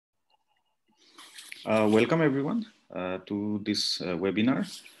Welcome everyone to this webinar.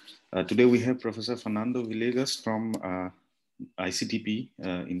 Today we have Professor Fernando Villegas from ICTP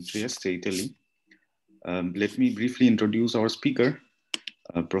in Trieste, Italy. Let me briefly introduce our speaker.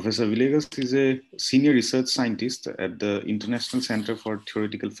 Professor Villegas is a senior research scientist at the International Center for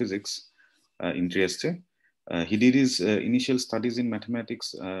Theoretical Physics in Trieste. He did his initial studies in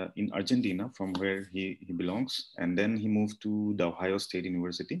mathematics in Argentina, from where he belongs, and then he moved to the Ohio State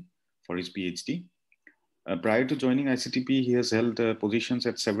University for his PhD. Prior to joining ICTP, he has held positions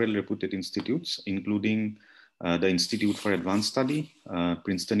at several reputed institutes, including the Institute for Advanced Study,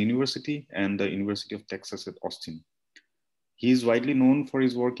 Princeton University, and the University of Texas at Austin. He is widely known for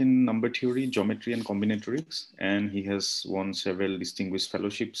his work in number theory, geometry, and combinatorics, and he has won several distinguished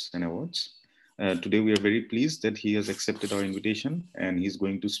fellowships and awards. Today, we are very pleased that he has accepted our invitation, and he's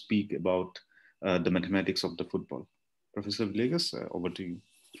going to speak about the mathematics of the football. Professor Villegas, over to you.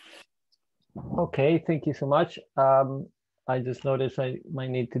 Okay, thank you so much. I just noticed I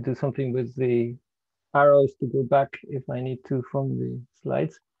might need to do something with the arrows to go back if I need to from the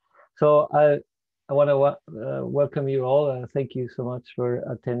slides. So I want to welcome you all. Thank you so much for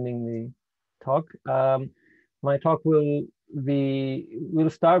attending the talk. My talk will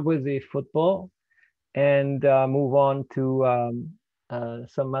start with the football and move on to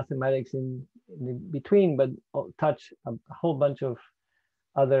some mathematics in between, but I'll touch a whole bunch of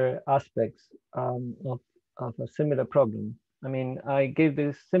other aspects of a similar problem. I mean, I gave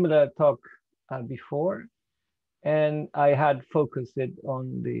this similar talk before, and I had focused it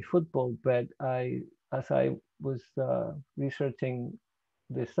on the football, but as I was researching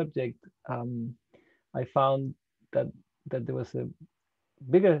the subject, I found that there was a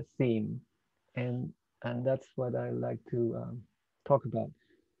bigger theme, and that's what I like to talk about.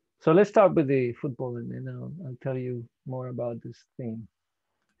 So let's start with the football, and then I'll tell you more about this theme.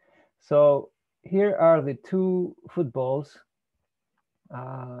 So here are the two footballs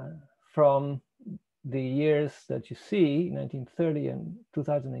from the years that you see, 1930 and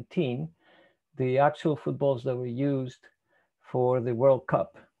 2018, the actual footballs that were used for the World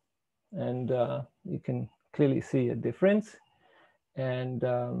Cup. And you can clearly see a difference. And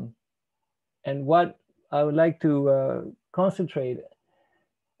what I would like to concentrate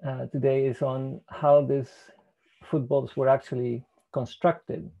today is on how these footballs were actually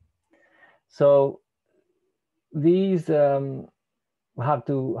constructed. So these have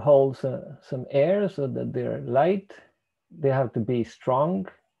to hold some air so that they're light. They have to be strong.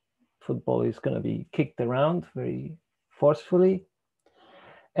 Football is going to be kicked around very forcefully.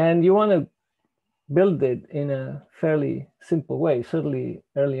 And you want to build it in a fairly simple way. Certainly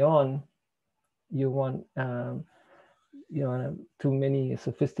early on, you want too many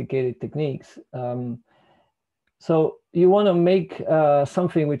sophisticated techniques. So you want to make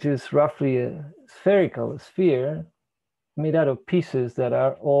something which is roughly a spherical, a sphere, made out of pieces that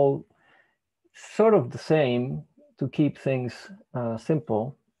are all sort of the same to keep things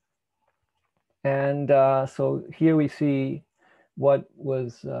simple. And so here we see what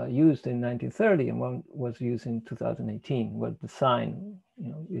was used in 1930 and what was used in 2018. What the sign,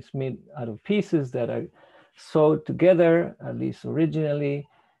 is made out of pieces that are sewed together, at least originally,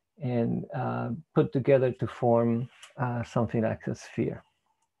 and put together to form something like a sphere.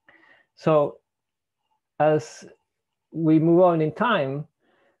 So as we move on in time,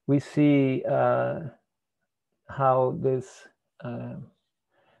 we see how this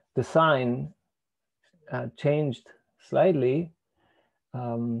design changed slightly.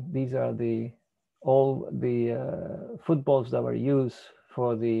 These are all the footballs that were used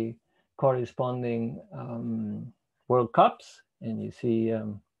for the corresponding World Cups, and you see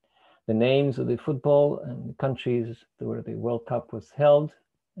the names of the football and the countries where the World Cup was held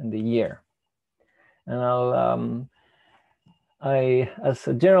and the year. And as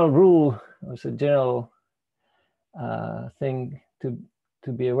a general rule, as a general thing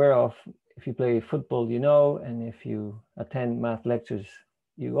to be aware of, if you play football, and if you attend math lectures,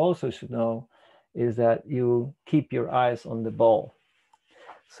 you also should know, is that you keep your eyes on the ball.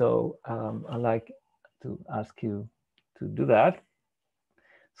 So I'd like to ask you to do that.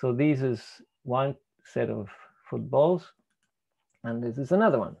 So this is one set of footballs, and this is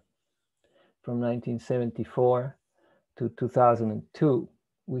another one from 1974 to 2002.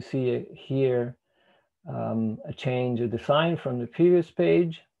 We see here a change of design from the previous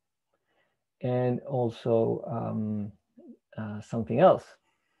page, and also something else.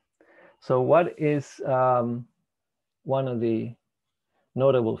 So what is one of the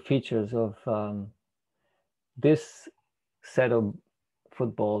notable features of this set of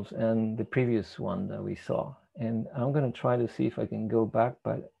footballs and the previous one that we saw? And I'm going to try to see if I can go back,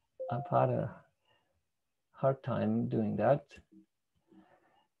 but I've had a hard time doing that.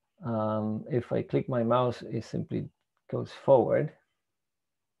 If I click my mouse, it simply goes forward.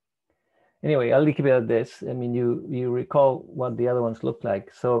 Anyway, I'll leave it at this. I mean, you recall what the other ones look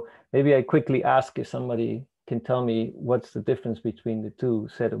like. So maybe I quickly ask if somebody can tell me what's the difference between the two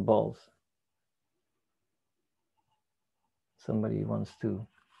set of balls. Somebody wants to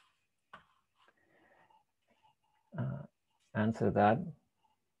answer that.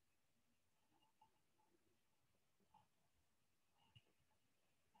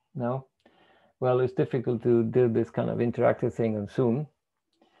 No? Well, it's difficult to do this kind of interactive thing on Zoom.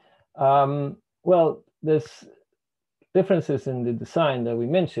 Well, there's differences in the design that we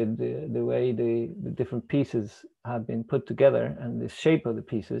mentioned, the way the different pieces have been put together and the shape of the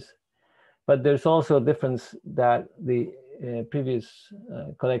pieces. But there's also a difference that the previous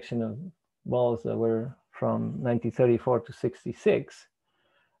collection of balls that were from 1934 to 66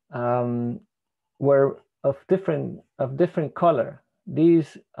 were of different color.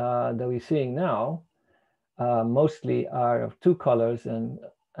 These that we're seeing now mostly are of two colors, and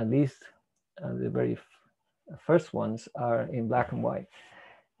at least the very first ones are in black and white.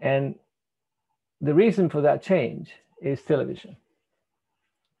 And the reason for that change is television.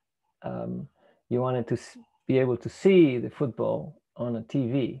 You wanted to be able to see the football on a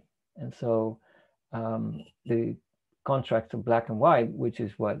TV. And so the contrast of black and white, which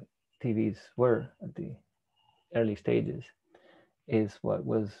is what TVs were at the early stages, is what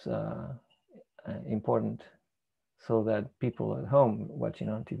was important, so that people at home watching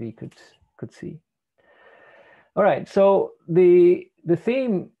on TV could see. All right, so the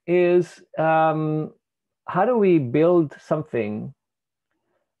theme is how do we build something,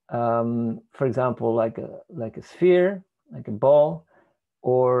 for example, like a sphere, like a ball,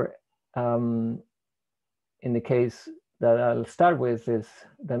 or in the case that I'll start with is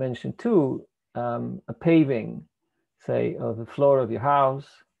dimension 2, a paving, say, of the floor of your house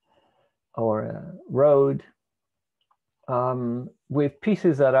or a road, with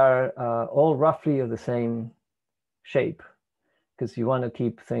pieces that are all roughly of the same shape, because you want to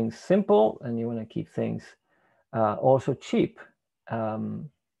keep things simple and you want to keep things also cheap. You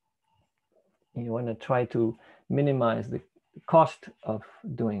want to try to minimize the cost of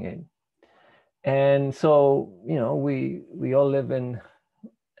doing it. And so, you know, we all live in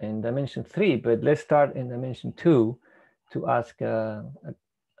dimension 3, but let's start in dimension 2 to ask a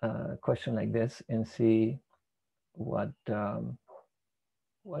question like this and see what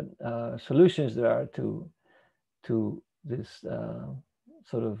solutions there are to this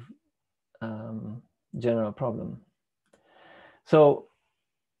sort of general problem. So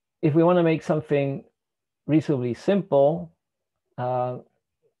if we want to make something reasonably simple,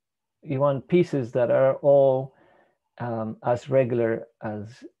 you want pieces that are all as regular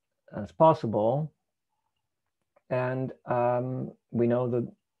as possible. And we know that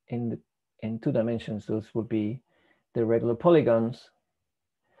in 2 dimensions, those would be the regular polygons.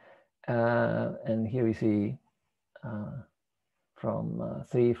 And here we see from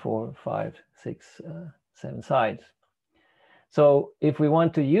 3, 4, 5, 6, 7 sides. So if we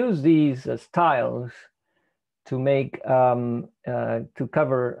want to use these as tiles to make to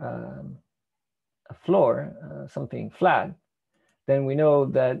cover a floor, something flat, then we know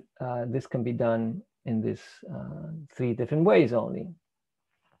that this can be done in this 3 different ways only.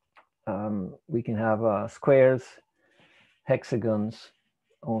 We can have squares, hexagons,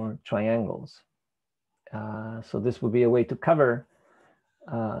 or triangles. So this would be a way to cover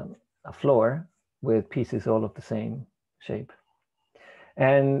a floor with pieces all of the same shape.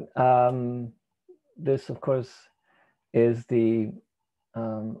 And this, of course, is the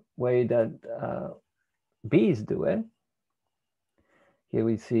way that bees do it. Here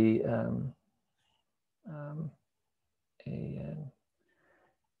we see a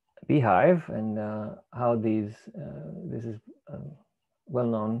beehive, and how this is a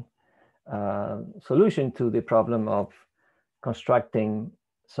well-known solution to the problem of constructing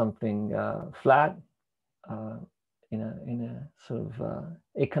something flat in a sort of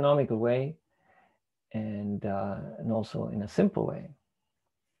economical way, and also in a simple way.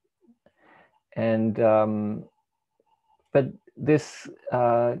 And but this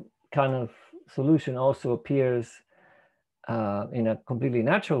kind of solution also appears in a completely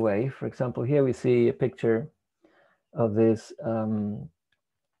natural way. For example, here we see a picture of this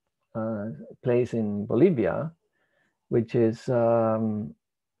place in Bolivia, which is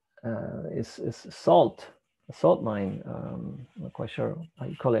salt, a salt mine. I'm not quite sure how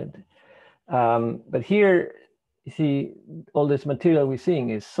you call it. But here you see all this material we're seeing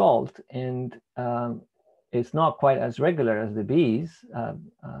is salt, and it's not quite as regular as the bees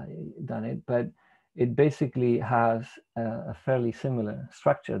done it, but it basically has a fairly similar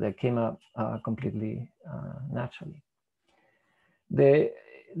structure that came up completely naturally.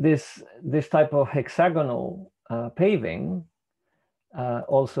 This type of hexagonal paving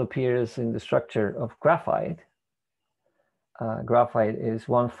also appears in the structure of graphite. Graphite is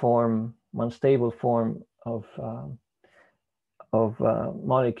one stable form of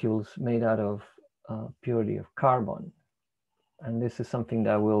molecules made out of purely of carbon. And this is something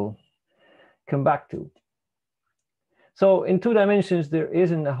that we'll come back to. So in 2 dimensions, there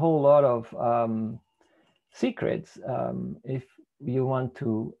isn't a whole lot of secrets. If you want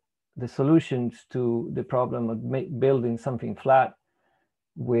the solutions to the problem of building something flat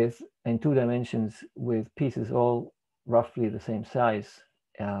in 2 dimensions with pieces all roughly the same size,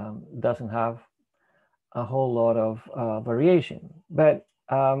 doesn't have a whole lot of variation. But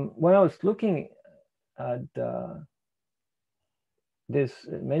when I was looking at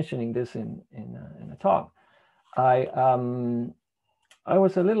mentioning this in a talk, I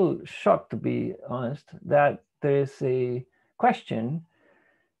was a little shocked, to be honest, that there is a question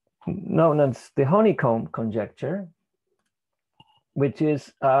known as the honeycomb conjecture, which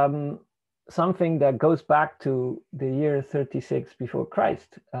is something that goes back to the year 36 before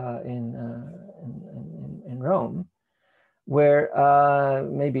Christ in Rome, where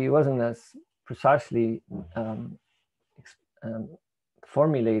maybe it wasn't as precisely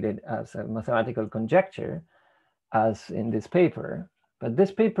formulated as a mathematical conjecture as in this paper, but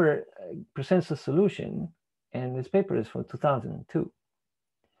this paper presents a solution, and this paper is from 2002.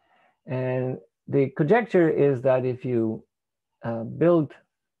 And the conjecture is that if you build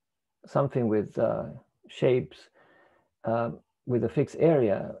something with shapes with a fixed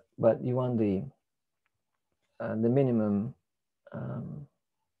area, but you want the minimum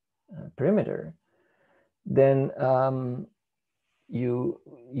perimeter, then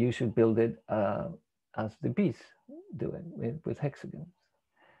you should build it as the bees do it with hexagons.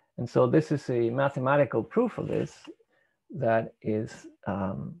 And so this is a mathematical proof of this that is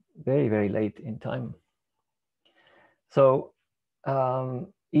very, very late in time. So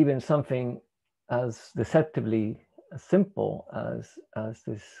even something as deceptively simple as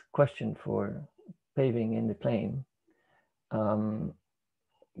this question for paving in the plane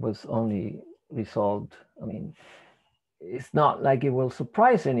was only resolved. I mean, it's not like it will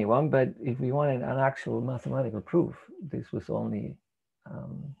surprise anyone, but if we wanted an actual mathematical proof, this was only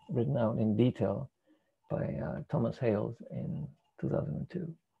written out in detail by Thomas Hales in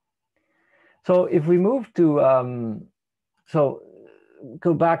 2002. So if we move to, so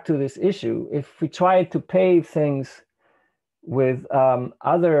go back to this issue, if we try to pave things with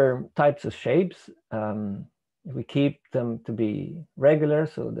other types of shapes, if we keep them to be regular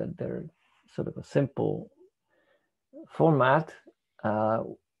so that they're sort of a simple format, a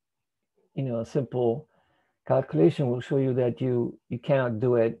simple calculation will show you that you cannot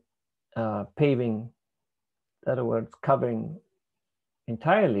do it paving, in other words, covering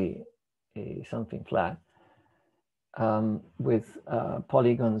entirely something flat with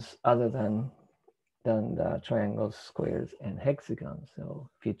polygons other than triangles, squares, and hexagons. So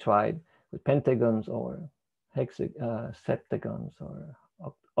if you tried with pentagons or septagons or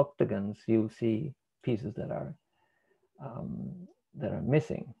octagons, you'll see pieces that are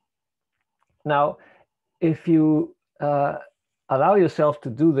missing. Now, if you allow yourself to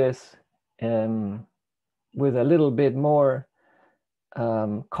do this with a little bit more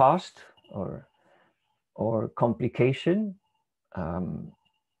cost or complication,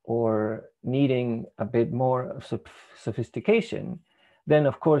 or needing a bit more sophistication, then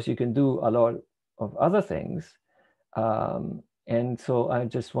of course you can do a lot of other things. And so I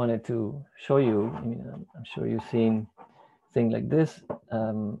just wanted to show you, I mean, I'm sure you've seen things like this.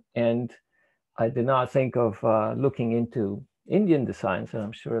 And I did not think of looking into Indian designs, and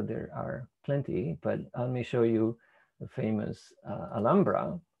I'm sure there are plenty, but let me show you the famous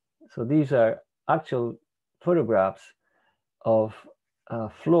Alhambra. So these are actual photographs of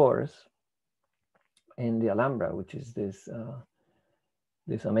floors in the Alhambra, which is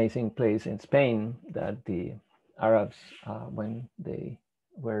this amazing place in Spain that the Arabs, when they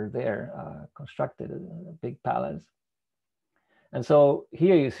were there, constructed a big palace. And so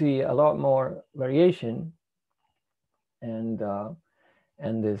here you see a lot more variation, and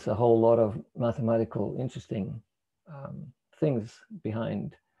there's a whole lot of mathematical interesting things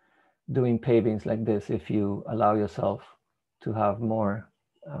behind doing pavings like this if you allow yourself to have more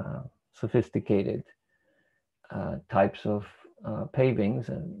sophisticated types of pavings,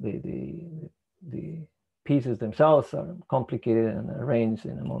 and the pieces themselves are complicated and arranged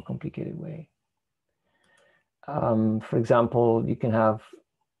in a more complicated way. For example, you can have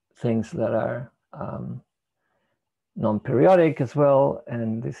things that are non-periodic as well,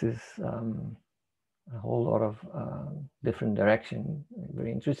 and this is a whole lot of different direction, a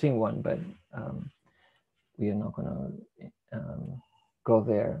very interesting one, but we are not going to go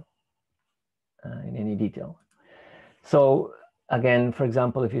there in any detail. So again, for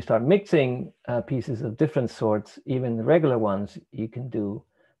example, if you start mixing pieces of different sorts, even the regular ones, you can do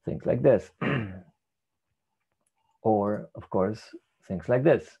things like this. Or, of course, things like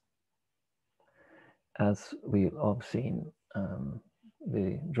this, as we've all seen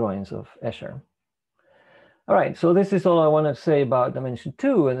the drawings of Escher. All right, so this is all I want to say about dimension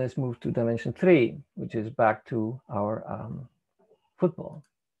 2, and let's move to dimension 3, which is back to our football.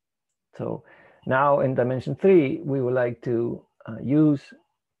 So now in dimension 3, we would like to use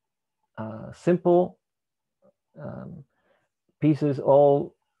simple pieces,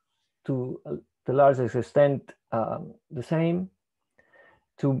 all to the largest extent the same,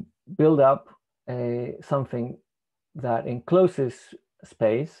 to build up something that encloses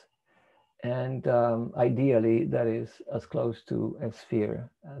space, and ideally that is as close to a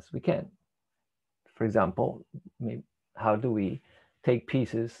sphere as we can. For example, maybe, how do we take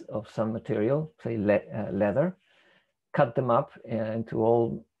pieces of some material, say leather, cut them up into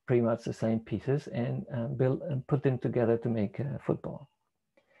all pretty much the same pieces, and build and put them together to make a football.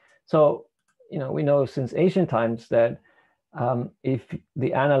 So, you know, we know since ancient times that if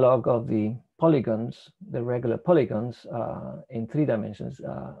the analog of the polygons, the regular polygons in 3 dimensions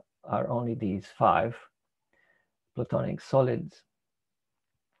are only these 5 Platonic solids,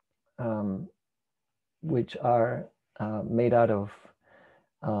 which are made out of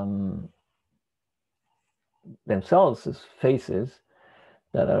themselves as faces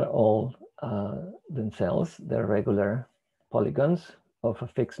that are all themselves, they're regular polygons of a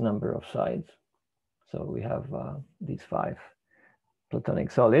fixed number of sides. So we have these 5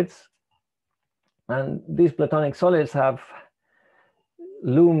 Platonic solids, and these Platonic solids have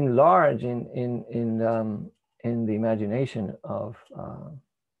loomed large in the imagination of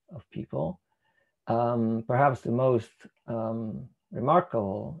people. Perhaps the most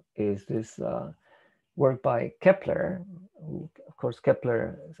remarkable is this work by Kepler, who, of course,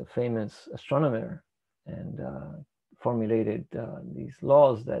 Kepler is a famous astronomer and formulated these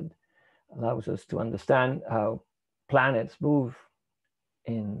laws that allows us to understand how planets move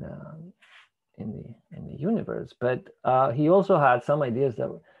in the universe. But he also had some ideas that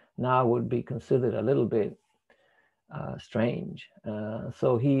now would be considered a little bit strange.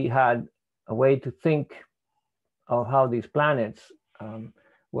 So he had a way to think of how these planets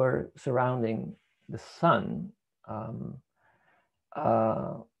were surrounding the sun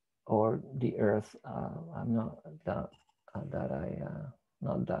or the Earth. I'm not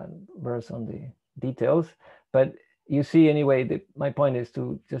not that versed on the details, but you see anyway that my point is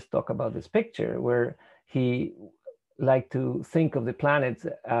to just talk about this picture where he liked to think of the planets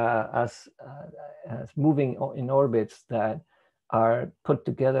as moving in orbits that are put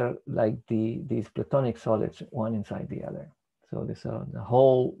together like these Platonic solids, one inside the other. So this the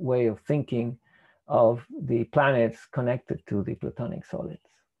whole way of thinking of the planets connected to the Platonic solids.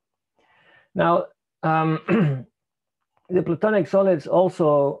 Now, the Platonic solids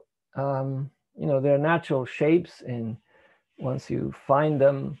also, you know, they're natural shapes, and once you find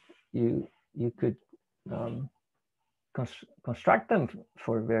them, you could construct them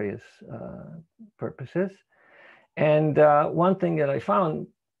for various purposes. And one thing that I found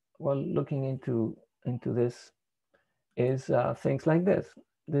while looking into this is things like this.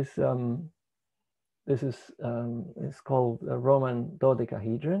 This is called a Roman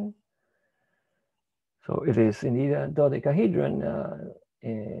dodecahedron. So it is indeed a dodecahedron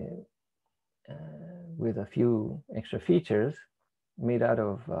with a few extra features made out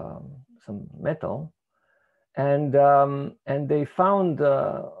of some metal, and they found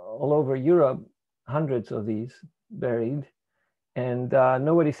all over Europe hundreds of these buried, and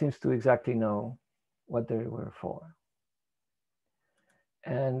nobody seems to exactly know what they were for.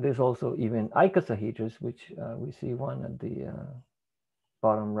 And there's also even icosahedrons, which we see one at the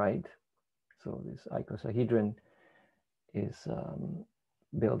bottom right. So this icosahedron is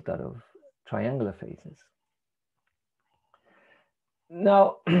built out of triangular faces.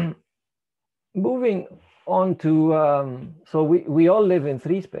 Now, moving on to, so we all live in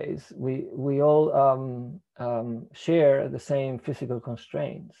 3 space. We all share the same physical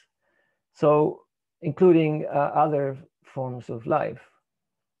constraints. So including other forms of life.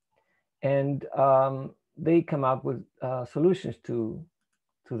 And they come up with solutions to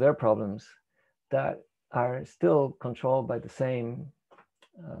their problems that are still controlled by the same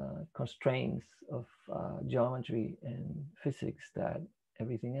constraints of geometry and physics that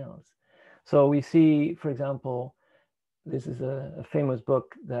everything else. So we see, for example, this is a famous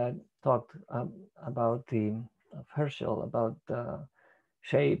book that talked about of Herschel, about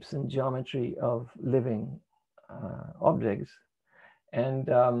shapes and geometry of living objects. And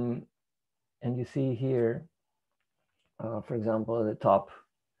you see here, for example, at the top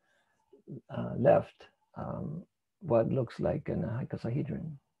left, what looks like an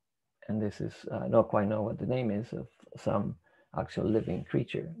icosahedron. And this is, I don't quite know what the name is of some actual living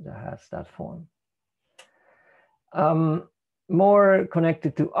creature that has that form. More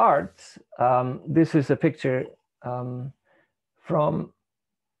connected to art, this is a picture from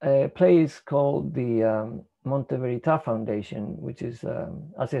a place called the Monte Verita Foundation, which is,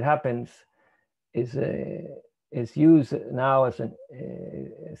 as it happens, is used now as an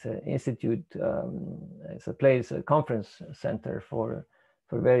institute, as a place, a conference center for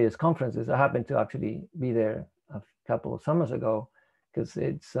various conferences. I happened to actually be there a couple of summers ago, because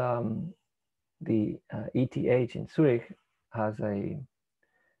it's the ETH in Zurich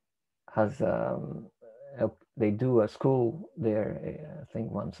they do a school there, I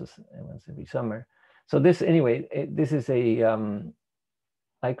think once every summer. So this, anyway, this is a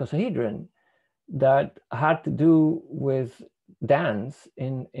icosahedron that had to do with dance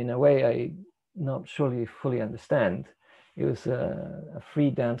in a way I not surely fully understand. It was a free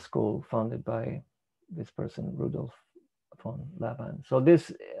dance school founded by this person, Rudolf von Laban. So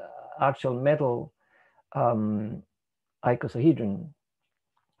this actual metal icosahedron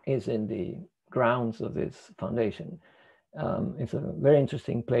is in the grounds of this foundation. It's a very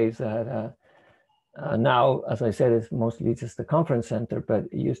interesting place that now, as I said, it's mostly just a conference center, but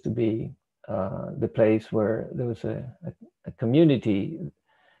it used to be the place where there was a community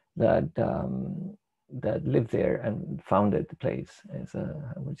that lived there and founded the place,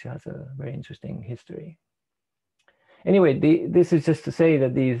 which has a very interesting history. Anyway, this is just to say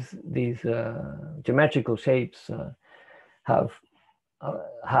that these geometrical shapes have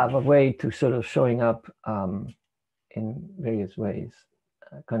a way to sort of showing up in various ways,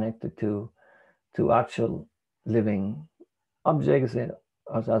 connected to actual living objects,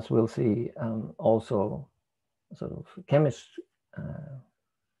 as we'll see, also sort of chemistry,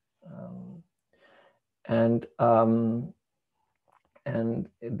 and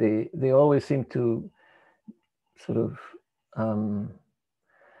they always seem to sort of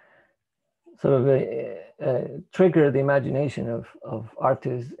trigger the imagination of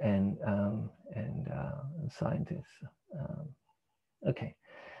artists and scientists. Okay,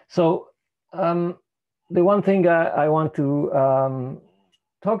 so the one thing I want to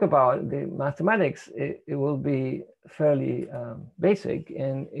talk about, the mathematics, it will be fairly basic,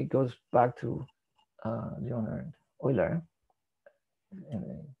 and it goes back to John Euler in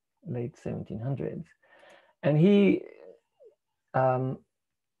the late 1700s. And he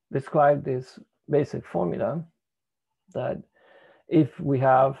described this basic formula that if we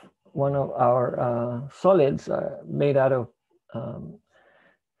have one of our solids made out of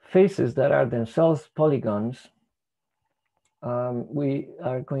faces that are themselves polygons, we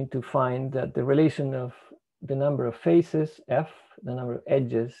are going to find that the relation of the number of faces, F, the number of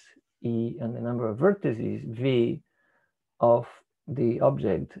edges, E, and the number of vertices, V, of the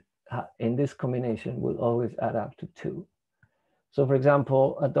object in this combination will always add up to 2. So for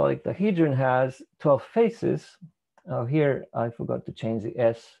example, a dodecahedron has 12 faces. Here I forgot to change the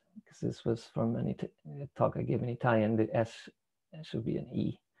S, because this was from a talk I gave in Italian. The S should be an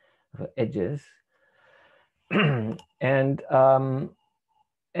E for edges.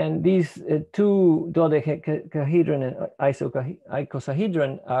 And these two dodecahedron and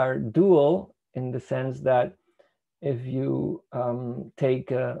icosahedron are dual in the sense that if you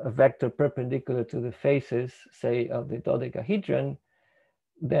take a vector perpendicular to the faces, say, of the dodecahedron,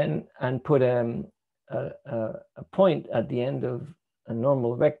 then and put a point at the end of a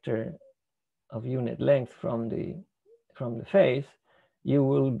normal vector of unit length from the face, you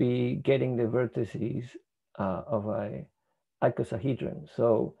will be getting the vertices of a icosahedron.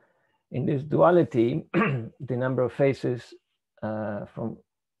 So in this duality, the number of faces from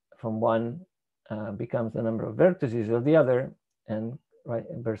one becomes the number of vertices of the other, and vice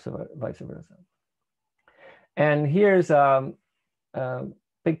versa. And here's a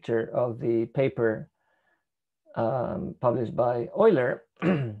picture of the paper published by Euler,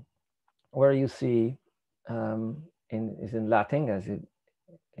 where you see is in Latin, as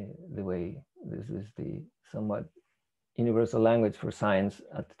the way this is the somewhat universal language for science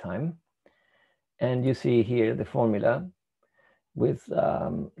at the time. And you see here the formula with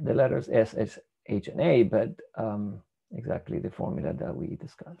the letters S, H, and A, but exactly the formula that we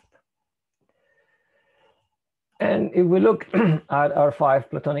discussed. And if we look at our 5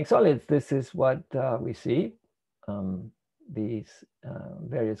 Platonic solids, this is what we see. These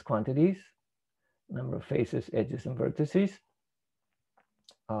various quantities, number of faces, edges, and vertices.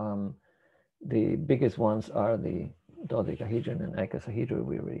 The biggest ones are the dodecahedron and icosahedron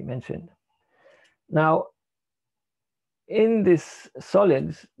we already mentioned. Now, in these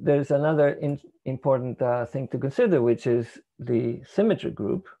solids, there's another important thing to consider, which is the symmetry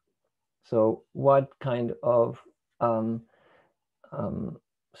group. So what kind of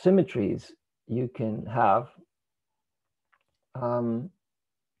symmetries you can have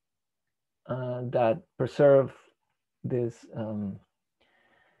that preserve this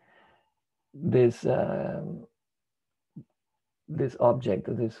this object,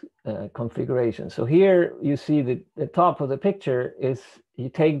 or this configuration. So here you see the top of the picture is, you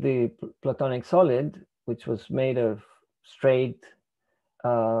take the Platonic solid, which was made of straight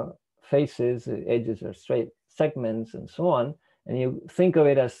faces, the edges are straight segments and so on, and you think of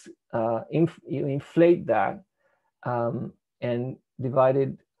it as you inflate that and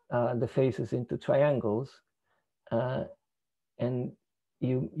divided the faces into triangles, and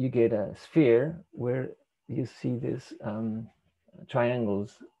you get a sphere where you see these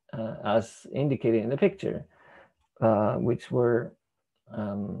triangles as indicated in the picture, which were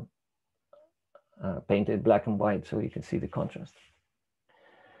painted black and white so you can see the contrast.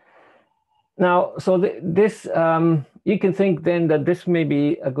 Now, so this you can think then that this may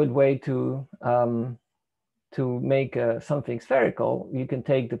be a good way to make something spherical. You can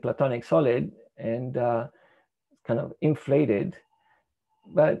take the Platonic solid and kind of inflate it.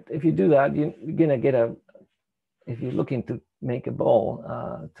 But if you do that, you're gonna get if you're looking to make a ball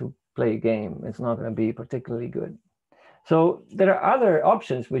to play a game, it's not gonna be particularly good. So there are other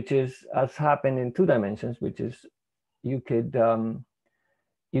options, which is, as happened in 2 dimensions, which is you could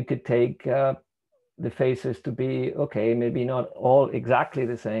take the faces to be, okay, maybe not all exactly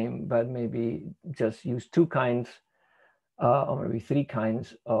the same, but maybe just use 2 kinds or maybe 3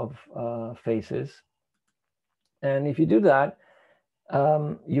 kinds of faces. And if you do that,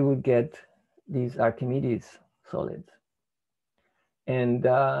 you would get these Archimedes solids. And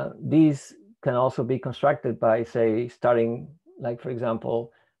these can also be constructed by, say, starting, like, for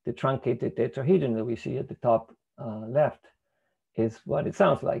example, the truncated tetrahedron that we see at the top left is what it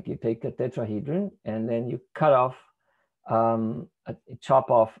sounds like. You take a tetrahedron and then you cut off, chop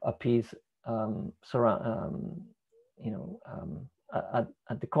off a piece at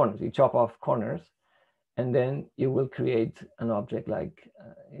the corners. You chop off corners, and then you will create an object like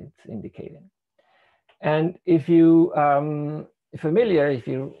it's indicated. And if you if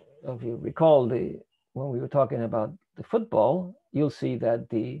you recall when we were talking about the football, you'll see that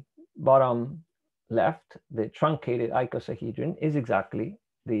the bottom left, the truncated icosahedron, is exactly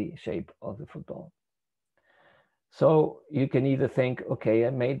the shape of the football. So you can either think, okay, I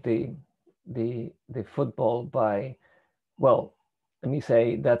made the football by, well, let me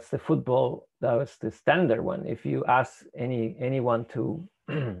say that's the football, that was the standard one. If you ask anyone to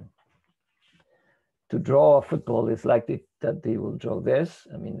to draw a football, it's likely that they will draw this.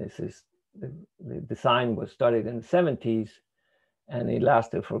 I mean, this is the design was started in the 70s, and it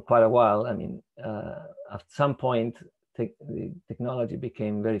lasted for quite a while. I mean, at some point, the technology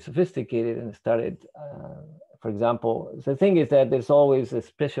became very sophisticated and started, for example, the thing is that there's always a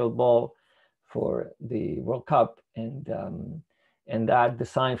special ball for the World Cup, and that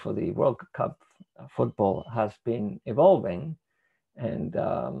design for the World Cup football has been evolving. And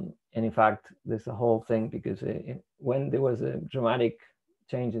in fact, there's a whole thing, because when there was a dramatic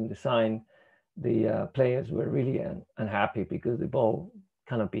change in design, the players were really unhappy because the ball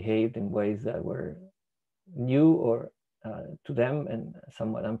kind of behaved in ways that were new or to them and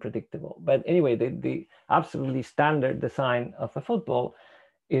somewhat unpredictable. But anyway, the absolutely standard design of a football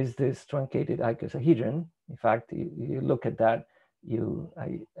is this truncated icosahedron. In fact, you look at that,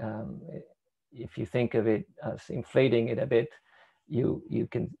 if you think of it as inflating it a bit, you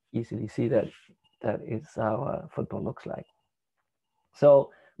can easily see that is how football looks like.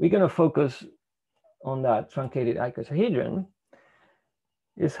 So we're going to focus on that truncated icosahedron.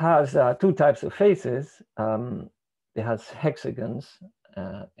 This has 2 types of faces. It has hexagons,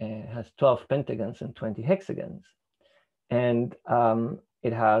 it has 12 pentagons and 20 hexagons. And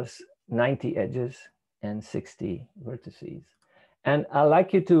it has 90 edges and 60 vertices. And I'd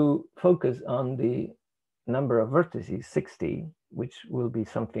like you to focus on the number of vertices, 60, which will be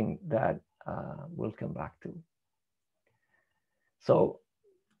something that we'll come back to. So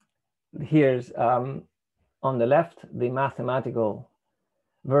here's on the left, the mathematical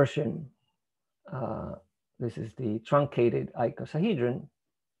version. This is the truncated icosahedron,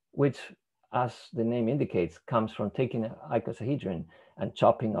 which as the name indicates, comes from taking an icosahedron and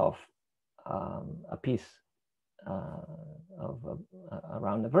chopping off a piece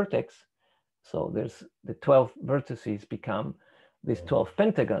around the vertex. So there's the 12 vertices become these 12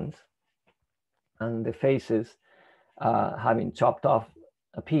 pentagons, and the faces, having chopped off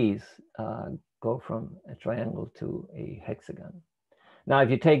a piece, go from a triangle to a hexagon. Now, if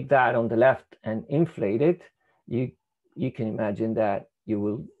you take that on the left and inflate it, you can imagine that you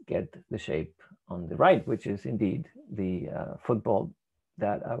will get the shape on the right, which is indeed the football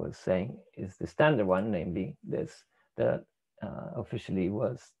that I was saying is the standard one, namely this, that officially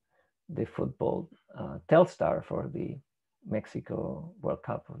was the football Telstar for the Mexico World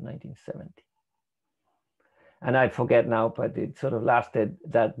Cup of 1970. And I forget now, but it sort of lasted,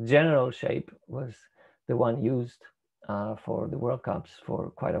 that general shape was the one used for the World Cups for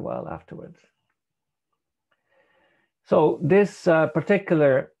quite a while afterwards. So this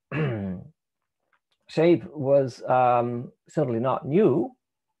particular shape was certainly not new.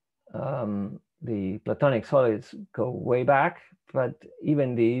 The Platonic solids go way back, but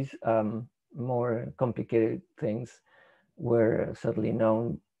even these more complicated things were certainly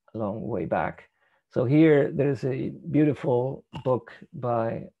known a long way back. So here there's a beautiful book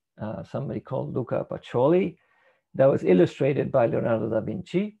by somebody called Luca Pacioli that was illustrated by Leonardo da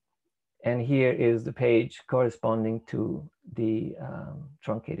Vinci. And here is the page corresponding to the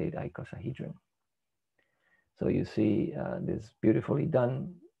truncated icosahedron. So you see this beautifully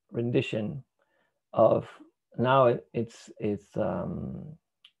done rendition of, now it's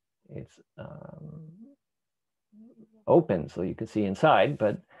open, so you can see inside,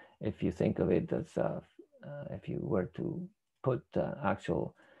 but if you think of it as, if you were to put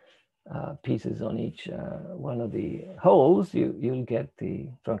actual pieces on each one of the holes, you'll get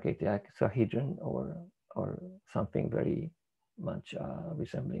the truncated icosahedron or something very much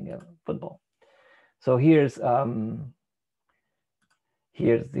resembling a football. So here's the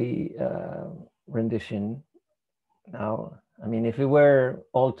rendition. Now, I mean, if we were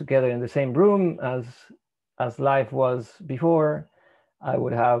all together in the same room as life was before, I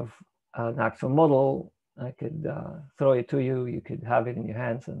would have an actual model. I could throw it to you. You could have it in your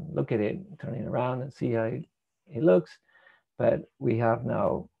hands and look at it, turn it around and see how it looks. But we have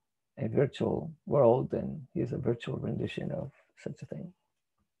now a virtual world, and here's a virtual rendition of such a thing.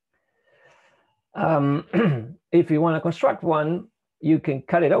 If you want to construct one, you can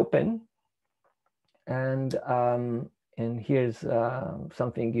cut it open, and here's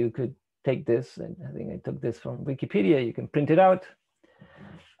something. You could take this, and I think I took this from Wikipedia. You can print it out,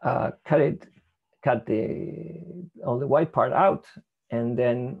 cut all the white part out, and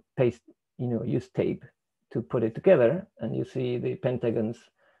then paste, use tape to put it together. And you see the pentagons,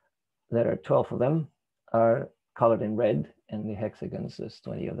 there are 12 of them, are colored in red, and the hexagons, there's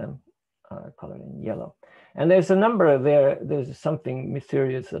 20 of them, are colored in yellow. And there's a number there. There's something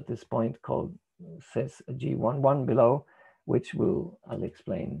mysterious at this point called, says G11 below, which I'll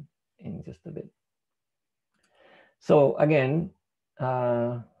explain in just a bit. So again,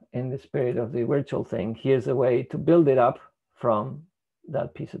 in the spirit of the virtual thing, here's a way to build it up from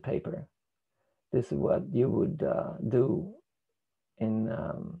that piece of paper. This is what you would do in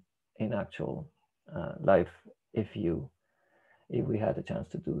actual life if we had a chance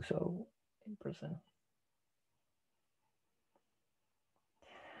to do so in person.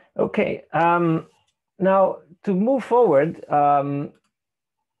 Okay, now to move forward,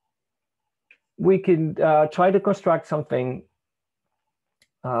 we can try to construct something.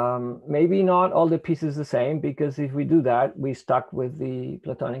 Maybe not all the pieces the same, because if we do that, we stuck with the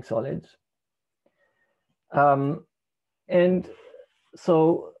Platonic solids. And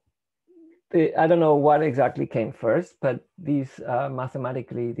so I don't know what exactly came first, but these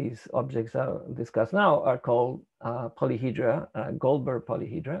mathematically, these objects I'll discuss now are called polyhedra, Goldberg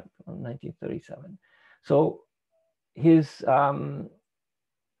polyhedra from 1937. So his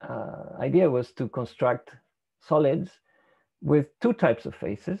idea was to construct solids with two types of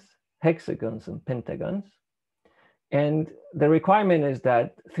faces, hexagons and pentagons. And the requirement is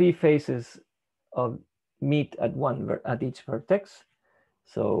that three faces meet at each vertex.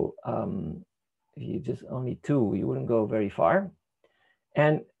 So if you just only two, you wouldn't go very far.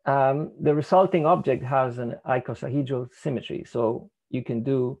 And the resulting object has an icosahedral symmetry. So you can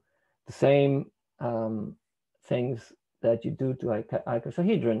do the same things that you do to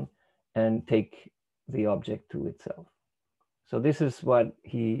icosahedron and take the object to itself. So this is what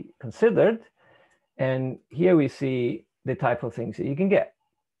he considered. And here we see the type of things that you can get.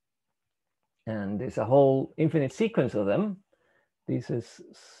 And there's a whole infinite sequence of them. This is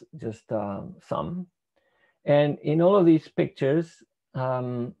just some. And in all of these pictures,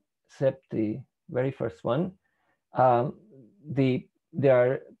 except the very first one, there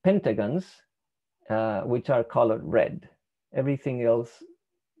are pentagons which are colored red. Everything else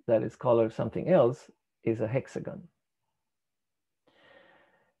that is colored something else is a hexagon.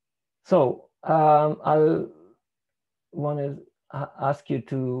 So I'll want to ask you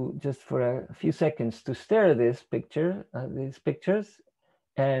to just for a few seconds to stare at this picture, these pictures,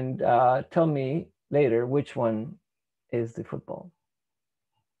 and tell me later which one is the football.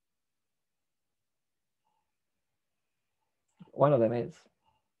 One of them is.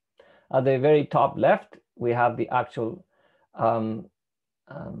 At the very top left, we have the actual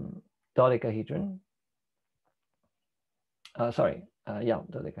dodecahedron.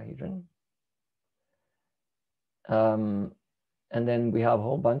 Dodecahedron. And then we have a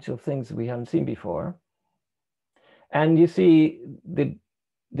whole bunch of things we haven't seen before. And you see,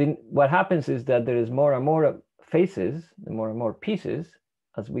 what happens is that there is more and more faces, more and more pieces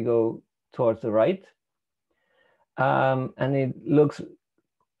as we go towards the right. And it looks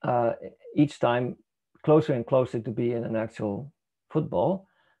each time closer and closer to be in an actual football.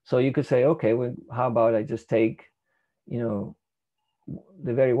 So you could say, okay, well, how about I just take,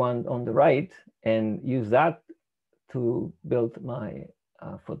 the very one on the right and use that to build my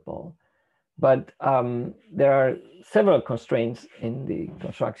football. But there are several constraints in the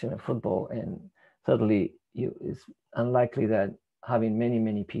construction of football, and certainly it's unlikely that having many,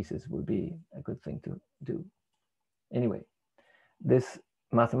 many pieces would be a good thing to do. Anyway, this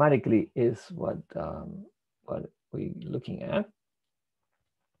mathematically is what we're looking at.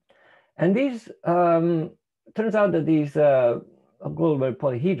 And these, turns out that these global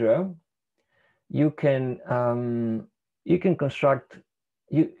polyhedra, you can construct,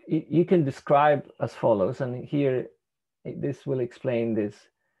 you can describe as follows, and here this will explain this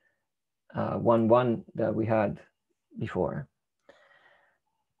 1-1 that we had before.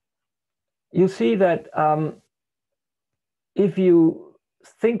 You see that if you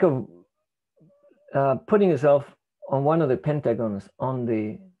think of putting yourself on one of the pentagons on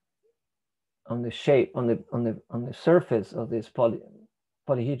the shape on the surface of this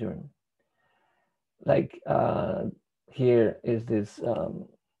polyhedron, like here is this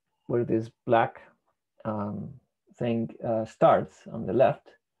where this black thing starts on the left,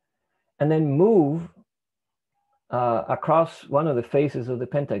 and then move across one of the faces of the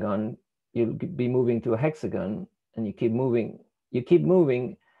pentagon, you'll be moving to a hexagon, and you keep moving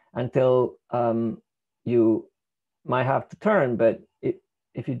until you might have to turn, but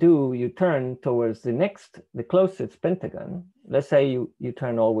if you do, you turn towards the closest pentagon. Let's say you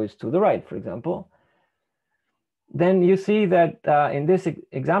turn always to the right, for example. Then you see that in this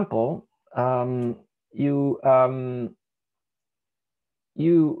example, you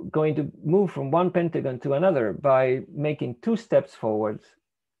going to move from one pentagon to another by making 2 steps forwards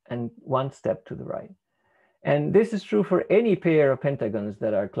and 1 step to the right. And this is true for any pair of pentagons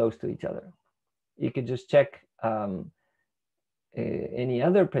that are close to each other. You could just check any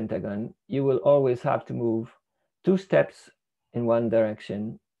other pentagon. You will always have to move 2 steps in one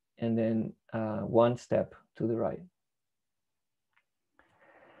direction and then 1 step to the right.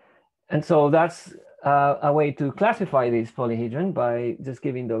 And so that's a way to classify these polyhedron by just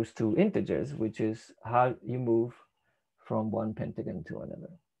giving those 2 integers, which is how you move from one pentagon to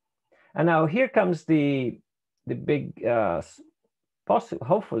another. And now here comes the big,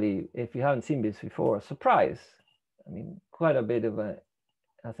 hopefully, if you haven't seen this before, a surprise. I mean, quite a bit of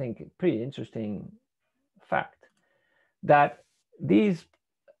I think, pretty interesting fact that these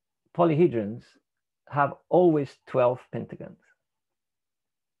polyhedrons have always 12 pentagons,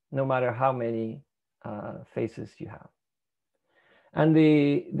 no matter how many faces you have. And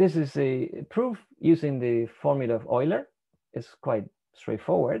this is a proof using the formula of Euler. It's quite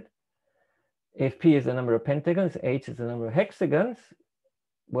straightforward. If P is the number of pentagons, H is the number of hexagons,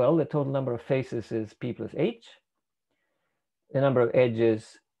 well, the total number of faces is P plus H. The number of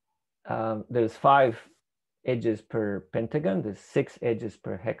edges, there's 5 edges per pentagon, there's 6 edges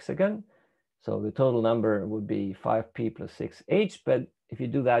per hexagon. So the total number would be 5P plus 6H, but if you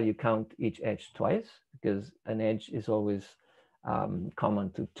do that, you count each edge twice, because an edge is always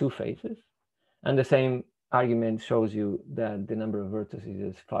common to 2 faces. And the same argument shows you that the number of vertices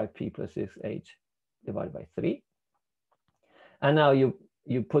is 5P plus 6H divided by 3. And now you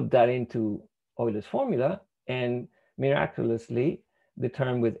put that into Euler's formula, and miraculously, the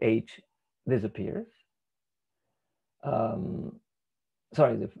term with H disappears.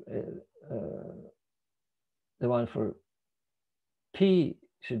 Sorry, the one for P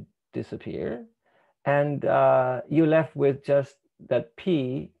should disappear, and you're left with just that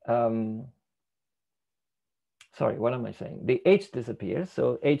P sorry, what am I saying? The H disappears,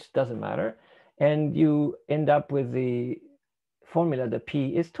 so H doesn't matter. And you end up with the formula that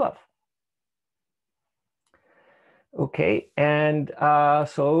P is 12. Okay, and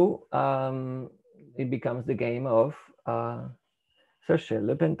it becomes the game of chercher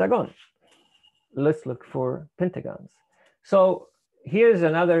le pentagon. Let's look for pentagons. So here's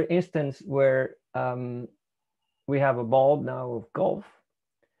another instance where we have a ball now of golf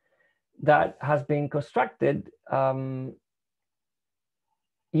that has been constructed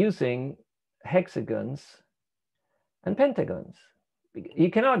using hexagons and pentagons.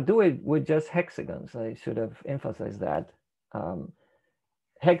 You cannot do it with just hexagons. I should have emphasized that.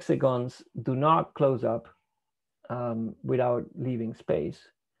 Hexagons do not close up without leaving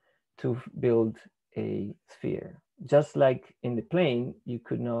space to build a sphere. Just like in the plane, you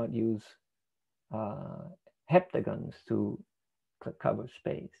could not use heptagons to cover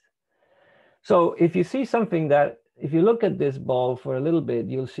space. So if you see something that, if you look at this ball for a little bit,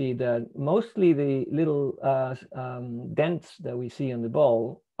 you'll see that mostly the little dents that we see on the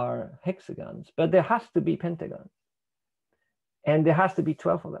ball are hexagons, but there has to be pentagons. And there has to be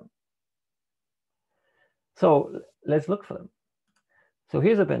 12 of them. So let's look for them. So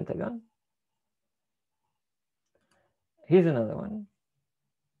here's a pentagon. Here's another one.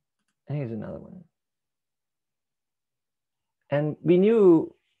 And here's another one. And we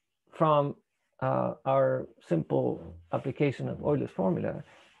knew from our simple application of Euler's formula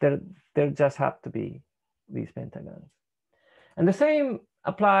that there just have to be these pentagons. And the same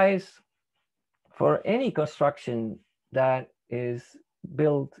applies for any construction that is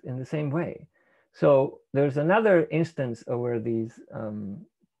built in the same way. So there's another instance of where these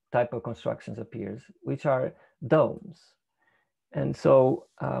type of constructions appears, which are domes. And so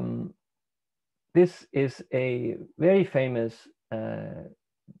this is a very famous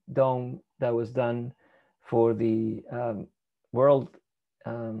dome that was done for the World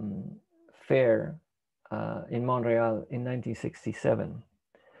Fair in Montreal in 1967.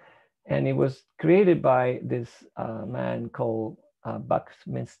 And it was created by this man called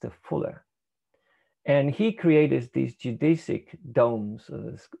Buckminster Fuller. And he created these geodesic domes,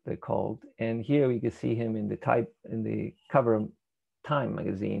 as they're called. And here we can see him in the cover of Time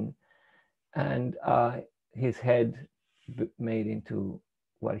magazine, and his head made into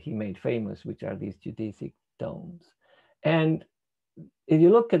what he made famous, which are these geodesic domes. And if you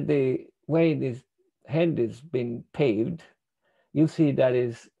look at the way this head is being paved, you'll see that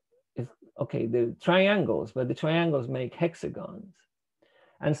is okay, the triangles, but the triangles make hexagons.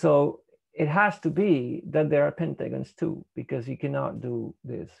 And so it has to be that there are pentagons too, because you cannot do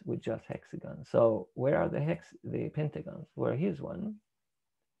this with just hexagons. So where are the pentagons? Well, here's one.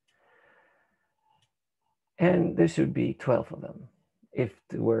 And there should be 12 of them if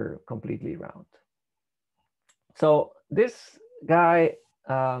they were completely round. So this guy,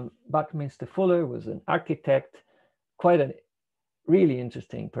 Buckminster Fuller, was an architect, quite a really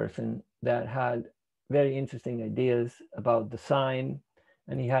interesting person that had very interesting ideas about design.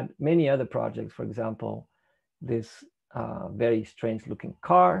 And he had many other projects, for example, this very strange looking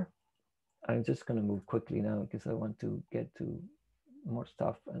car. I'm just going to move quickly now because I want to get to more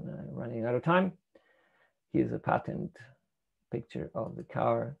stuff and running out of time. Here's a patent picture of the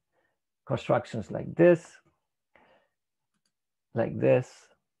car. Constructions like this,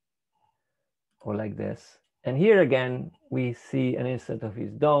 or like this. And here again, we see an instance of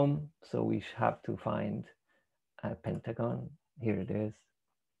his dome. So we have to find a pentagon. Here it is.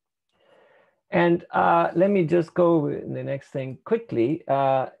 And let me just go with the next thing quickly.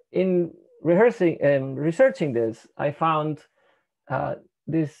 In researching this, I found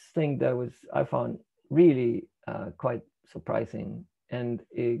this thing that I found really quite surprising. And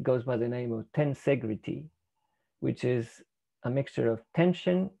it goes by the name of tensegrity, which is a mixture of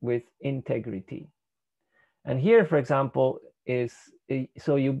tension with integrity. And here, for example, is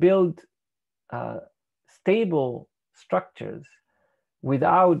so you build stable structures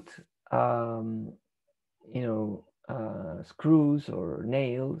without screws or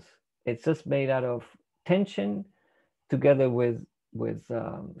nails. It's just made out of tension together with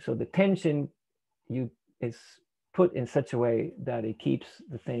so the tension is put in such a way that it keeps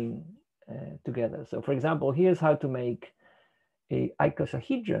the thing together. So for example, here's how to make a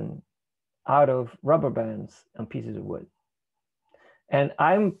icosahedron out of rubber bands and pieces of wood. And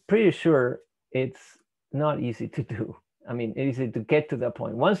I'm pretty sure it's not easy to do. I mean, it's easy to get to that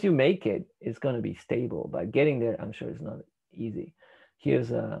point. Once you make it, it's going to be stable, but getting there, I'm sure it's not easy.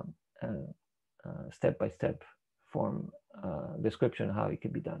 Here's a step-by-step form description of how it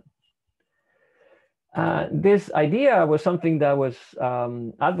could be done. This idea was something that was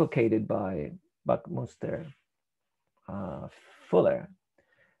advocated by Buckminster Fuller.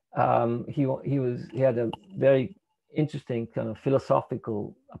 He had a very interesting kind of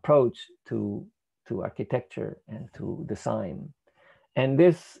philosophical approach to architecture and to design, and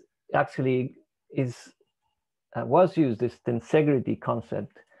this actually was used, this tensegrity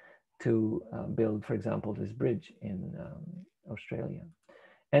concept, to build, for example, this bridge in Australia.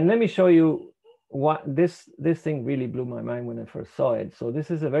 And let me show you what this thing really blew my mind when I first saw it. So this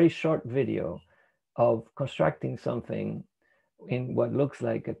is a very short video of constructing something in what looks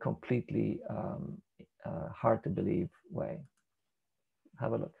like a completely hard to believe way.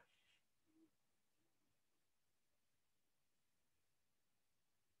 Have a look.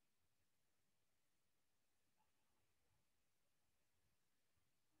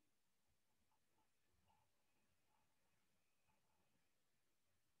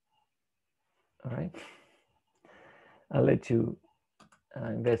 All right. I'll let you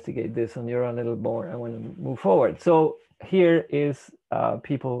investigate this on your own a little more. I want to move forward. So here is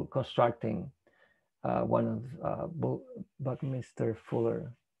people constructing one of Buckminster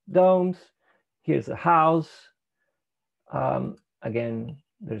Fuller domes. Here's a house. Again,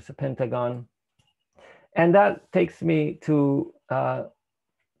 there's a pentagon. And that takes me to the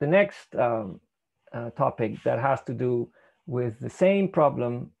next topic that has to do with the same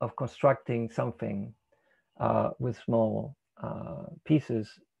problem of constructing something with small pieces,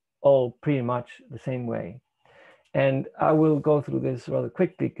 all pretty much the same way. And I will go through this rather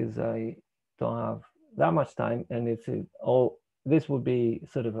quickly because I don't have that much time, and this will be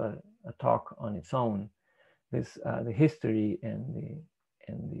sort of a talk on its own. This the history and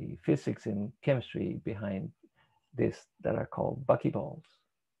the physics and chemistry behind this that are called buckyballs.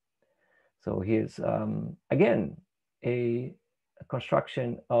 So here's again a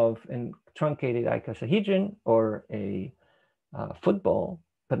construction of a truncated icosahedron, or a football,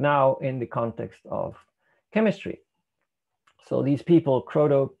 but now in the context of chemistry. So these people,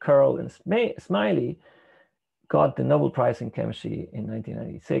 Kroto, Curl, and Smiley, got the Nobel Prize in Chemistry in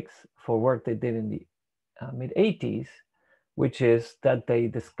 1996 for work they did in the mid-80s, which is that they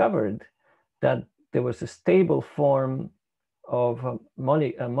discovered that there was a stable form of a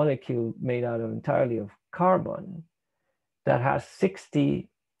molecule made out of entirely of carbon that has 60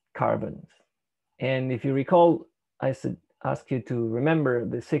 carbons. And if you recall, I said, ask you to remember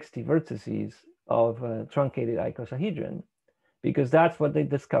the 60 vertices of a truncated icosahedron, because that's what they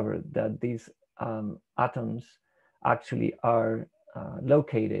discovered, that these atoms actually are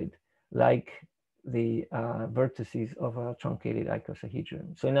located like the vertices of a truncated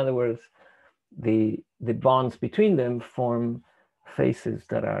icosahedron. So in other words, the bonds between them form faces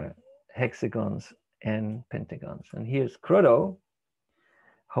that are hexagons and pentagons. And here's Kroto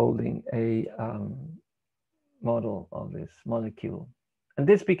holding a model of this molecule. And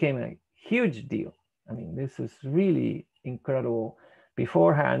this became a huge deal. I mean, this is really incredible.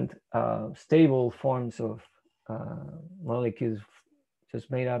 Beforehand, stable forms of molecules just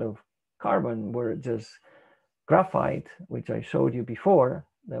made out of carbon were just graphite, which I showed you before.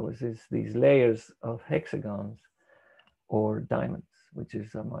 There was these layers of hexagons or diamonds, which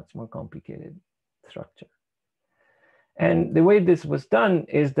is a much more complicated structure. And the way this was done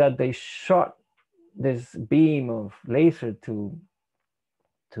is that they shot this beam of laser to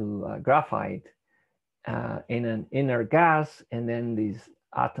graphite in an inner gas, and then these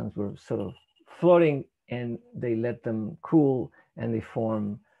atoms were sort of floating, and they let them cool, and they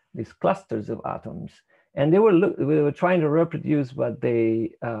form these clusters of atoms. And they were trying to reproduce what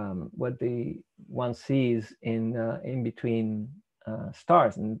one sees in between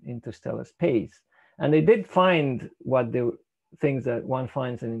stars in interstellar space. And they did find what the things that one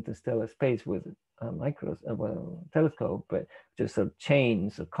finds in interstellar space with telescope, but just sort of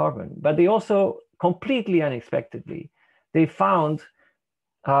chains of carbon. But they also, completely unexpectedly, they found,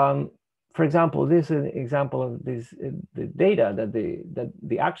 for example, this is an example of this the data that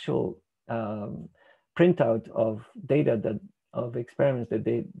the actual printout of data of experiments that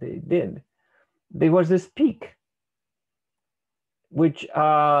they did. There was this peak, which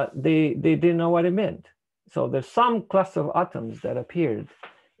they didn't know what it meant. So there's some cluster of atoms that appeared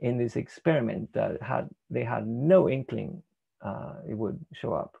in this experiment that they had no inkling it would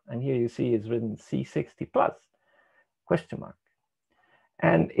show up. And here you see it's written C60 plus, question mark.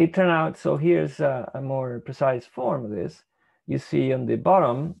 And it turned out, so here's a more precise form of this. You see on the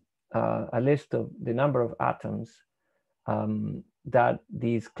bottom a list of the number of atoms that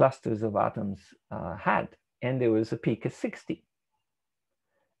these clusters of atoms had. And there was a peak at 60.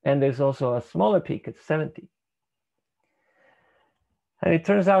 And there's also a smaller peak at 70. And it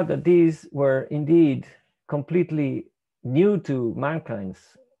turns out that these were indeed completely new to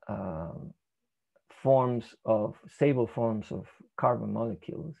mankind's forms of stable forms of carbon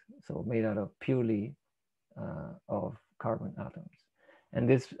molecules, so made out of purely of carbon atoms. And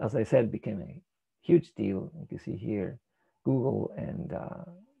this, as I said, became a huge deal. You can see here Google and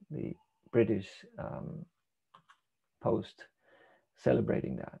the British Post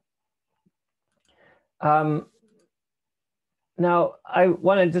celebrating that. Now, I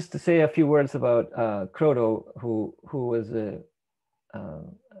wanted just to say a few words about Kroto, who was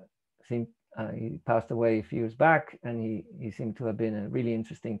he passed away a few years back, and he seemed to have been a really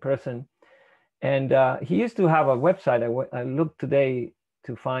interesting person. And he used to have a website. I looked today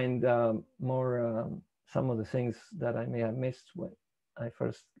to find more some of the things that I may have missed when I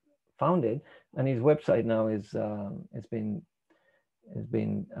first found it. And his website now is has been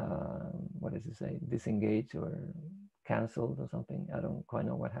what does it say, disengaged or canceled or something. I don't quite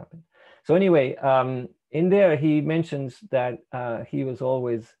know what happened. So anyway, in there he mentions that he was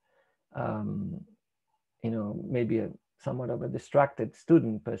always maybe somewhat of a distracted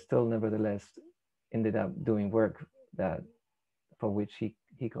student, but still nevertheless ended up doing work that for which he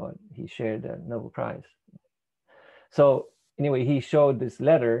shared a Nobel Prize. So anyway, he showed this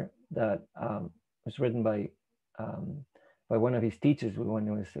letter that was written by one of his teachers when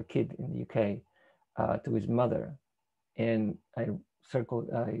he was a kid in the UK to his mother. And I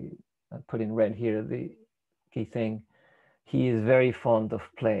put in red here the key thing. He is very fond of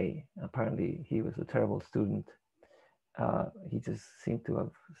play. Apparently he was a terrible student. He just seemed to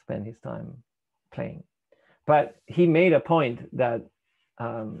have spent his time playing. But he made a point that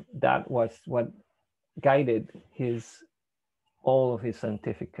that was what guided all of his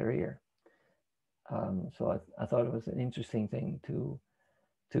scientific career. So I thought it was an interesting thing to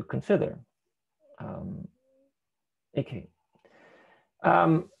consider. Okay.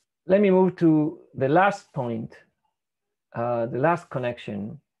 Let me move to the last point, the last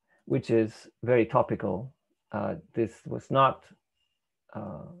connection, which is very topical. This was not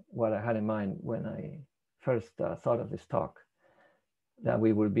what I had in mind when I first thought of this talk, that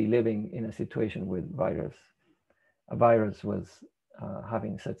we would be living in a situation with a virus was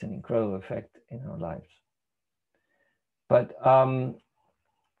having such an incredible effect in our lives. But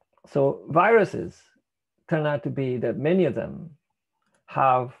so viruses turn out to be that many of them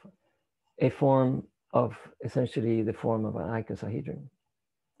have a form of essentially the form of an icosahedron.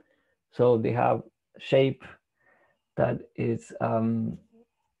 So they have shape that is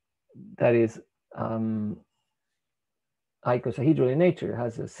icosahedral in nature,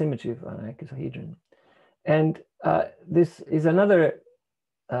 has a symmetry of an icosahedron. And this is another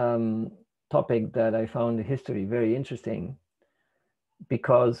topic that I found in history very interesting,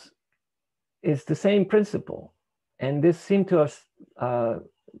 because it's the same principle. And this seemed to have,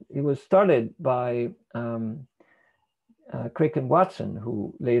 it was started by Crick and Watson,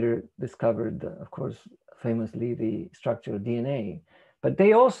 who later discovered, of course, famously the structure of DNA. But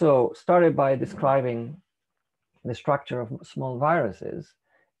they also started by describing the structure of small viruses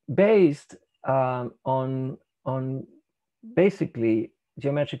based on basically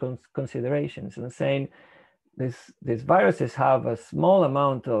geometrical considerations, and saying these viruses have a small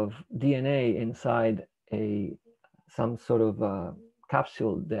amount of DNA inside some sort of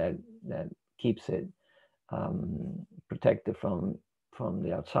capsule that keeps it protected from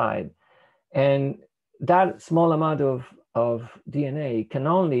the outside, and that small amount of DNA can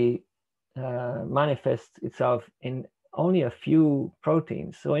only manifest itself in only a few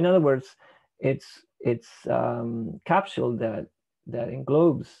proteins. So in other words, it's capsule that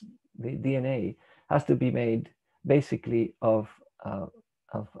englobes the DNA has to be made basically of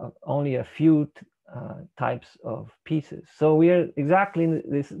only a few types of pieces. So we are exactly,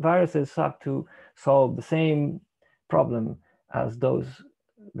 these viruses have to solve the same problem as those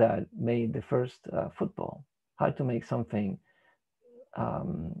that made the first football. How to make something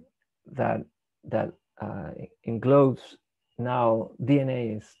that englobes now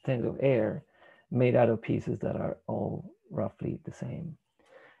DNA instead of air, made out of pieces that are all roughly the same.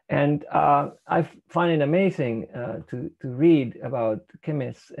 And I find it amazing to read about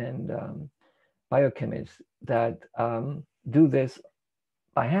chemists and biochemists that do this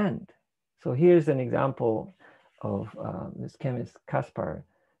by hand. So here's an example of this chemist Kaspar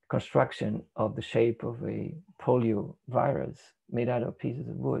construction of the shape of a polio virus made out of pieces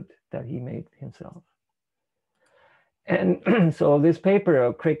of wood that he made himself. And so this paper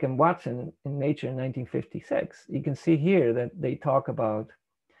of Crick and Watson in Nature in 1956, you can see here that they talk about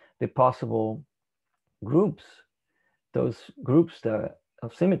the possible groups, those groups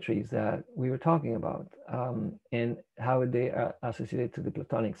of symmetries that we were talking about, and how they are associated to the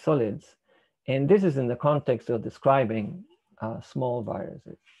Platonic solids. And this is in the context of describing small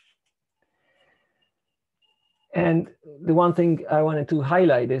viruses. And the one thing I wanted to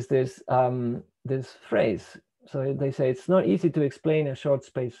highlight is this, this phrase. So they say it's not easy to explain in a short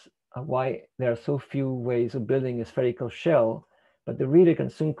space why there are so few ways of building a spherical shell, but the reader can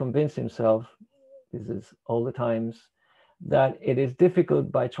soon convince himself, this is all the times, that it is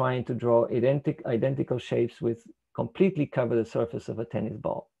difficult by trying to draw identical shapes with completely cover the surface of a tennis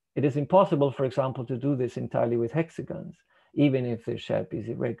ball. It is impossible, for example, to do this entirely with hexagons, even if their shape is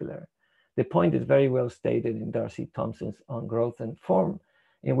irregular. The point is very well stated in Darcy Thompson's On Growth and Form,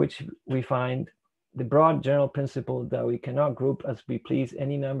 in which we find the broad general principle that we cannot group as we please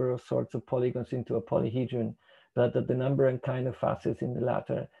any number of sorts of polygons into a polyhedron, but that the number and kind of facets in the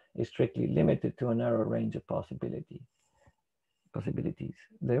latter is strictly limited to a narrow range of possibilities.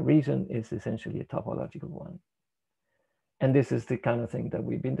 The reason is essentially a topological one. And this is the kind of thing that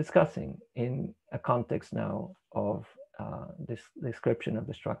we've been discussing in a context now of this description of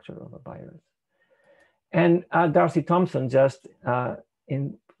the structure of a virus. And Darcy Thompson, just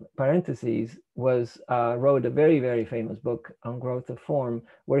in parentheses, wrote a very, very famous book on growth of form,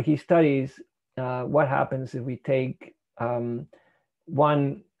 where he studies what happens if we take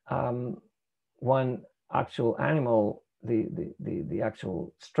one actual animal, the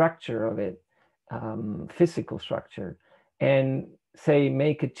actual structure of it, physical structure, and say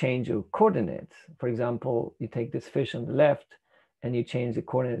make a change of coordinates. For example, you take this fish on the left and you change the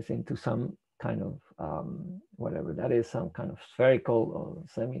coordinates into some kind of whatever that is, some kind of spherical or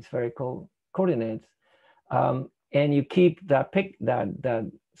semi-spherical coordinates, and you keep that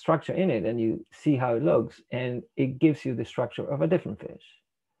structure in it, and you see how it looks, and it gives you the structure of a different fish.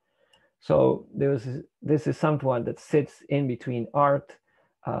 So this is someone that sits in between art,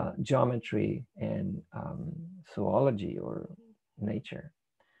 geometry, and zoology or nature.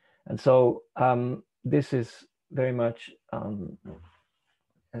 And so this is very much,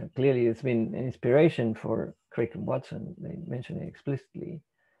 clearly it's been an inspiration for Crick and Watson. They mention it explicitly.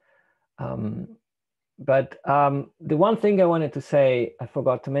 But the one thing I wanted to say, I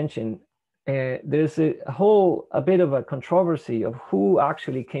forgot to mention, there's a bit of a controversy of who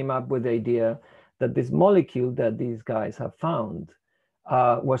actually came up with the idea that this molecule that these guys have found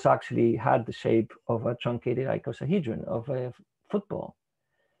was actually had the shape of a truncated icosahedron of a football,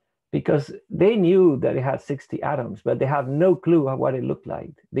 because they knew that it had 60 atoms, but they have no clue of what it looked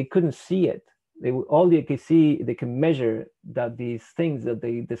like. They couldn't see it. All they could see, they can measure that these things that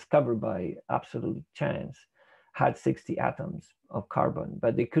they discovered by absolute chance had 60 atoms of carbon,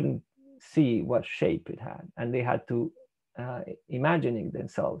 but they couldn't see what shape it had, and they had to imagine it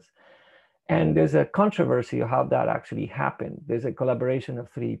themselves. And there's a controversy of how that actually happened. There's a collaboration of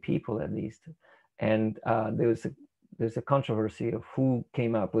 3 people at least, and there's a controversy of who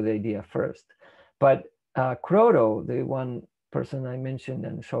came up with the idea first. But Croto, the one person I mentioned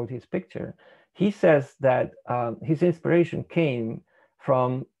and showed his picture, he says that his inspiration came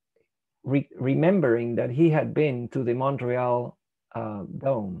from remembering that he had been to the Montreal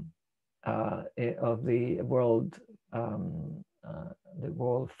Dome of the World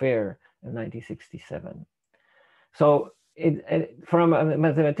Fair in 1967. So from a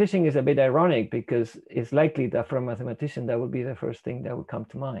mathematician is a bit ironic, because it's likely that for a mathematician that would be the first thing that would come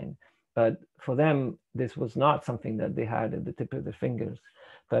to mind. But for them, this was not something that they had at the tip of their fingers.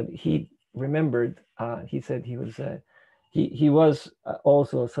 But he remembered, he said he was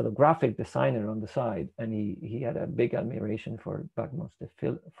also a sort of graphic designer on the side, and he had a big admiration for Buckminster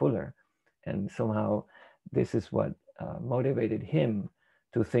Fuller. And somehow this is what motivated him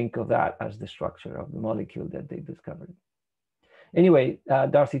to think of that as the structure of the molecule that they discovered. Anyway,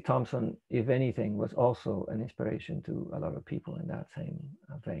 Darcy Thompson, if anything, was also an inspiration to a lot of people in that same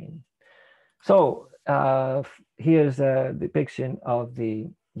vein. So here's a depiction of the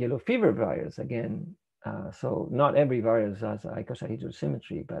yellow fever virus again. So not every virus has icosahedral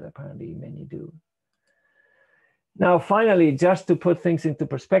symmetry, but apparently many do. Now, finally, just to put things into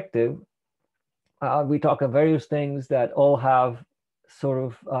perspective, we talk of various things that all have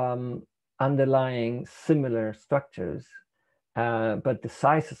sort of underlying similar structures, but the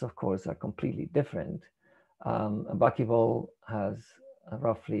sizes, of course, are completely different. A buckyball has a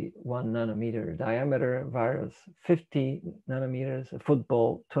roughly 1 nanometer diameter virus, 50 nanometers, a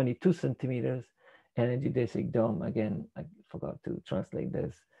football, 22 centimeters, and a geodesic dome, again, I forgot to translate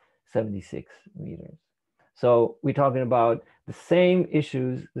this, 76 meters. So we're talking about the same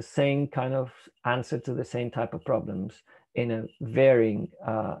issues, the same kind of answer to the same type of problems in a varying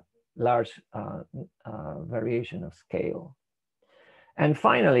large variation of scale. And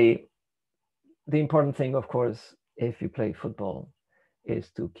finally, the important thing, of course, if you play football,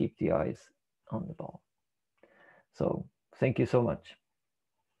 is to keep the eyes on the ball. So thank you so much.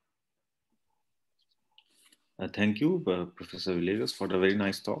 Thank you, Professor Villegas, for the very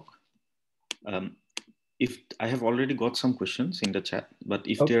nice talk. If I have already got some questions in the chat, but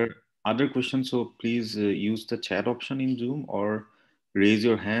if Okay. there are other questions, so please use the chat option in Zoom or raise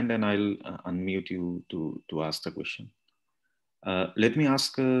your hand and I'll unmute you to ask the question. Let me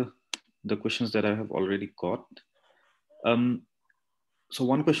ask the questions that I have already got. So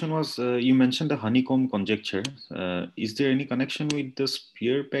one question was, you mentioned the honeycomb conjecture. Is there any connection with the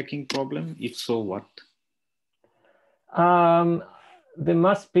spear packing problem? If so, what? There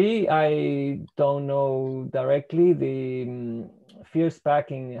must be. I don't know directly. The fierce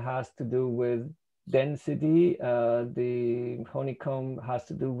packing has to do with density. The honeycomb has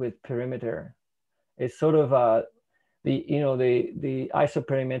to do with perimeter. It's sort of the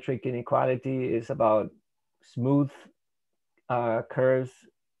isoperimetric inequality is about smooth curves.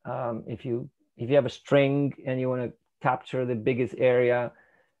 If you have a string and you want to capture the biggest area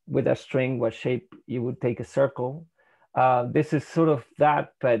with a string, what shape you would take a circle. This is sort of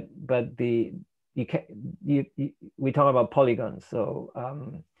that, but we talk about polygons, so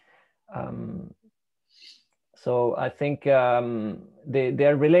so I think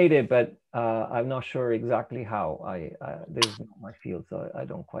they're related, but I'm not sure exactly how. This is not my field, so I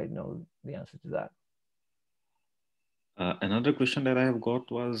don't quite know the answer to that. Another question that I have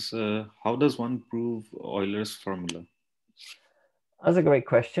got was, how does one prove Euler's formula? That's a great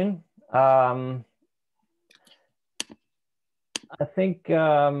question. I think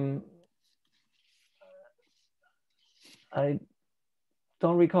I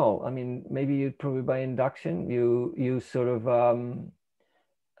don't recall. I mean, maybe you prove it by induction. You sort of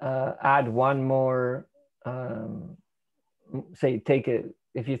add one more, say, take it.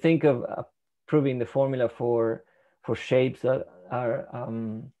 If you think of proving the formula for shapes that are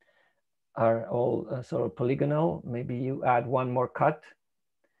all sort of polygonal, maybe you add one more cut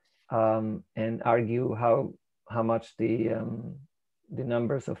and argue how much the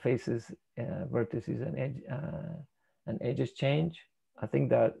numbers of faces, vertices, and edges change. I think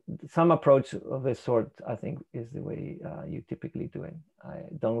that some approach of this sort, I think, is the way you typically do it. I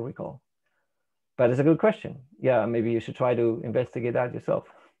don't recall, but it's a good question. Yeah, maybe you should try to investigate that yourself.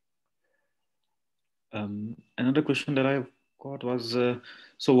 Another question that I've got was,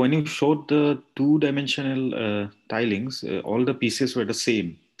 so when you showed the two-dimensional tilings, all the pieces were the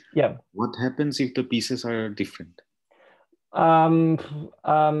same. Yeah. What happens if the pieces are different? I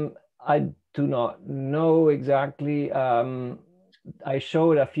do not know exactly. I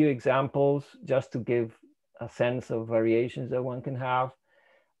showed a few examples just to give a sense of variations that one can have.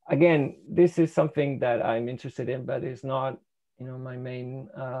 Again, this is something that I'm interested in, but it's not, my main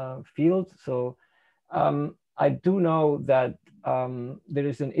field. So I do know that there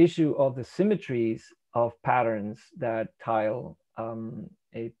is an issue of the symmetries of patterns that tile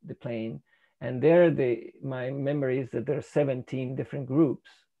the plane. And there, my memory is that there are 17 different groups.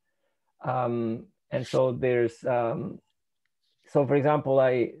 And so there's, so for example,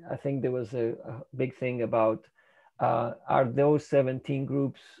 I think there was a big thing about, are those 17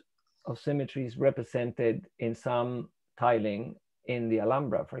 groups of symmetries represented in some tiling in the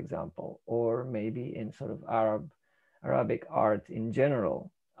Alhambra, for example, or maybe in sort of Arabic art in general?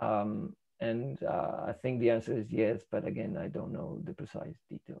 And I think the answer is yes, but again, I don't know the precise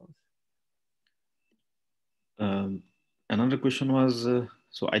details. Another question was,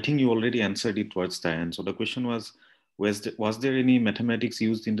 so I think you already answered it towards the end. So the question was there any mathematics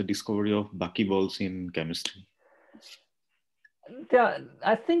used in the discovery of buckyballs in chemistry? Yeah,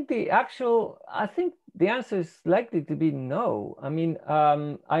 I think the answer is likely to be no. I mean,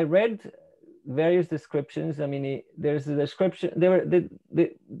 I read various descriptions. I mean, there's a description. There were the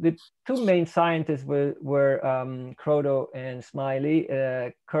two main scientists were Krodo and Smiley.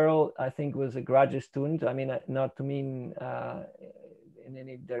 Curl, I think, was a graduate student. I mean, not to mean in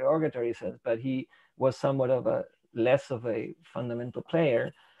any derogatory sense, but he was somewhat of a less of a fundamental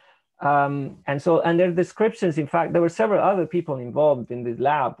player. And their descriptions, in fact, there were several other people involved in this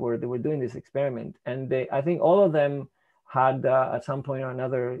lab where they were doing this experiment. And I think all of them had at some point or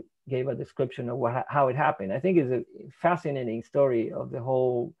another gave a description of how it happened. I think it's a fascinating story of the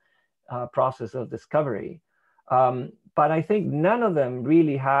whole process of discovery. But I think none of them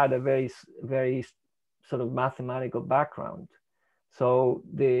really had a very, very sort of mathematical background. So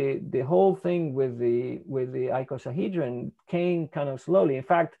the whole thing with the icosahedron came kind of slowly. In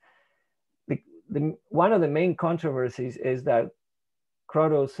fact, one of the main controversies is that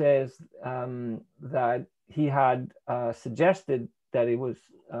Krodo says that he had suggested that it was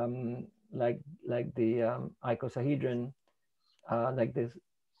like the icosahedron, like this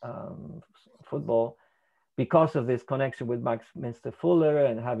football, because of this connection with Max Minster Fuller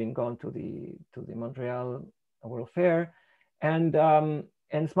and having gone to the Montreal World Fair, and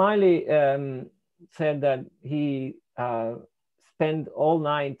Smiley said that he spent all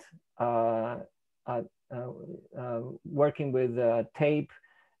night working with tape,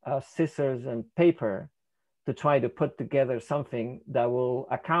 scissors, and paper to try to put together something that will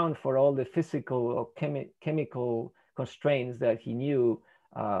account for all the physical or chemical constraints that he knew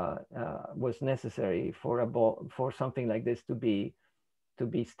was necessary for a ball, for something like this to be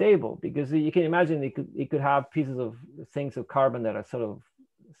stable. Because you can imagine it could have pieces of things of carbon that are sort of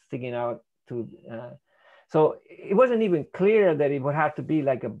sticking out to. So it wasn't even clear that it would have to be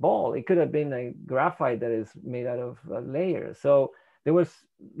like a ball. It could have been a graphite that is made out of layers. So there was,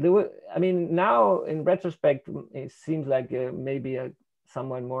 I mean, now in retrospect, it seems like maybe a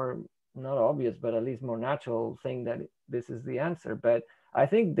somewhat more, not obvious, but at least more natural thing that this is the answer. But I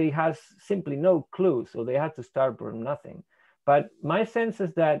think they had simply no clue. So they had to start from nothing. But my sense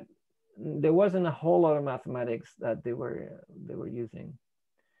is that there wasn't a whole lot of mathematics that they were using.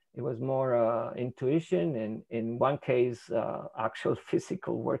 It was more intuition, and in one case, actual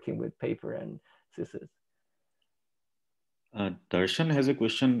physical working with paper and scissors. Darshan has a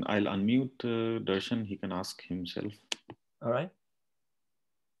question. I'll unmute Darshan. He can ask himself. All right.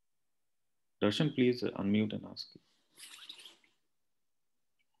 Darshan, please unmute and ask.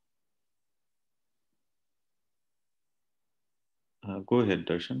 Go ahead,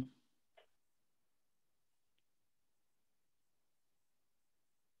 Darshan.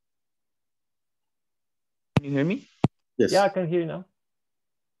 Can you hear me? Yes. Yeah, I can hear you now.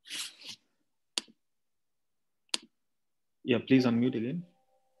 Yeah, please unmute again.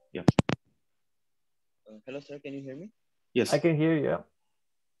 Yeah. Hello, sir. Can you hear me? Yes. I can hear you.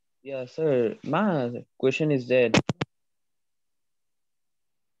 Yeah, sir. My question is that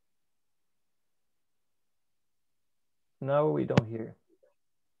now we don't hear.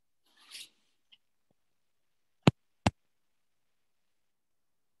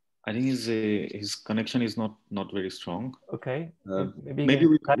 I think his connection is not very strong. Okay. Maybe maybe you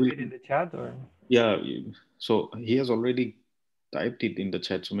we'll type it in the chat, or yeah. So he has already typed it in the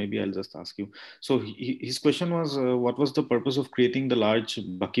chat. So maybe I'll just ask you. So his question was, what was the purpose of creating the large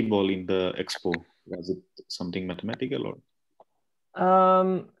buckyball in the expo? Was it something mathematical or?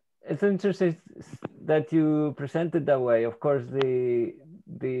 It's interesting that you presented that way. Of course, the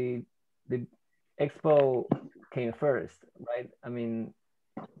expo came first, right? I mean,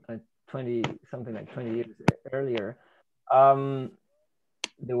 20 years earlier.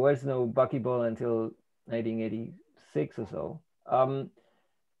 There was no buckyball until 1986 or so.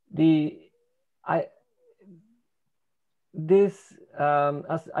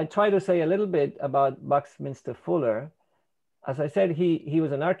 As I try to say a little bit about Buckminster Fuller, as I said, he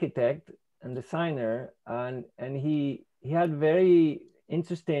was an architect and designer, and he had very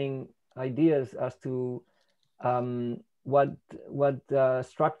interesting ideas as to what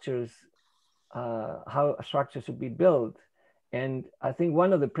structures, how a structure should be built. And I think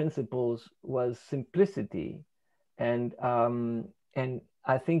one of the principles was simplicity, and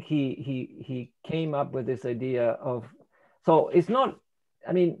I think he came up with this idea of, so it's not,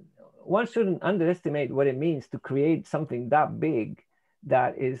 I mean, one shouldn't underestimate what it means to create something that big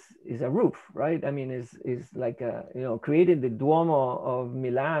that is a roof, right? I mean, is like a, you know, creating the Duomo of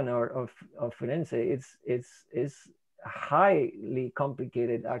Milan or of Firenze. It's a highly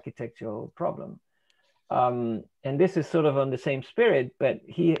complicated architectural problem. And this is sort of on the same spirit, but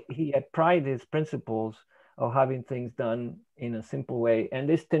he applied his principles of having things done in a simple way. And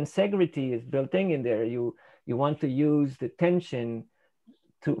this tensegrity is built in there. You want to use the tension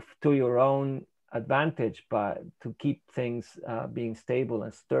to your own advantage, but to keep things being stable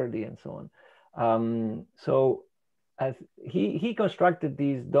and sturdy and so on. So as he constructed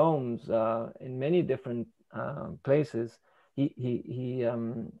these domes in many different places. He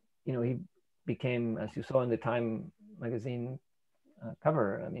became, as you saw in the Time magazine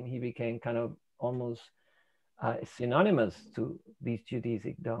cover, I mean, he became kind of almost synonymous to these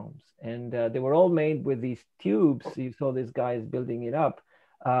geodesic domes. And they were all made with these tubes. You saw these guys building it up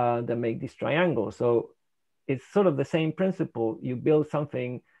that make these triangles. So it's sort of the same principle. You build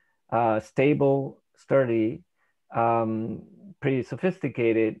something stable, sturdy, pretty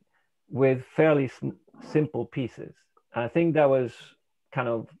sophisticated with fairly simple pieces. I think that was kind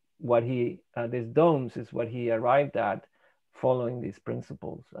of what these domes is what he arrived at, following these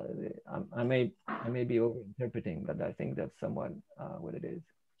principles. I may be overinterpreting, but I think that's somewhat what it is.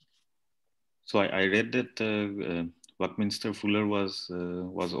 So I read that Buckminster Fuller was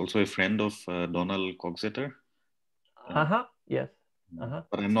also a friend of Donald Coxeter. Yes.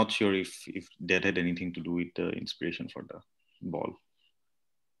 But I'm not sure if that had anything to do with the inspiration for the ball.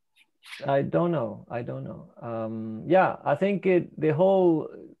 I don't know. I don't know. Yeah, I think to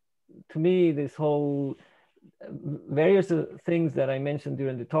me, this whole various things that I mentioned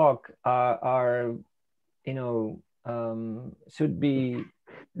during the talk are should be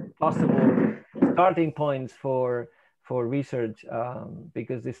possible starting points for research,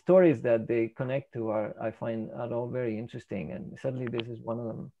 because the stories that they connect to I find are all very interesting, and certainly this is one of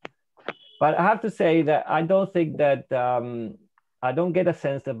them. But I have to say that I don't think that I don't get a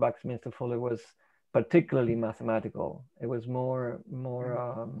sense that Buckminster Fuller was particularly mathematical. It was more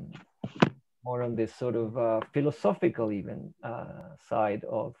on this sort of philosophical even side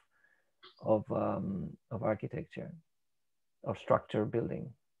of architecture, of structure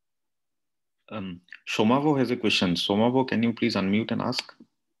building. Shomavo has a question. Shomavo, can you please unmute and ask?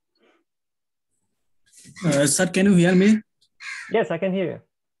 Sir, can you hear me? Yes, I can hear you.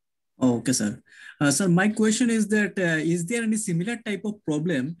 Oh, okay, sir. Sir, my question is that is there any similar type of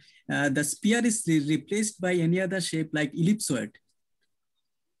problem? The sphere is replaced by any other shape like ellipsoid?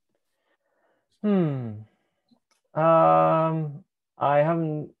 I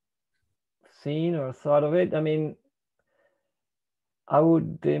haven't seen or thought of it. I mean, I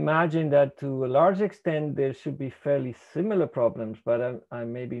would imagine that to a large extent there should be fairly similar problems, but I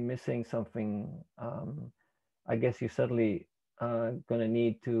may be missing something. I guess you're certainly going to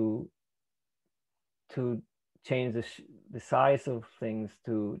need to change the size of things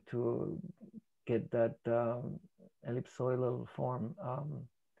to get that ellipsoidal form.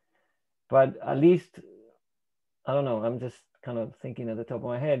 But at least, I don't know, I'm just kind of thinking at the top of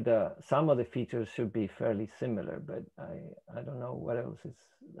my head, some of the features should be fairly similar, but I don't know what else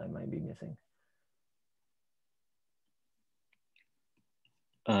I might be missing.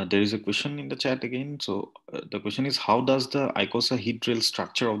 There is a question in the chat again. So the question is, how does the icosahedral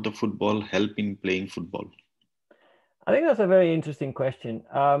structure of the football help in playing football? I think that's a very interesting question.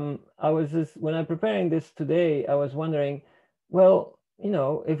 I was just, when I'm preparing this today, I was wondering, well,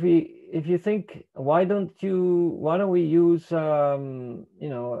 if you think, why don't we use,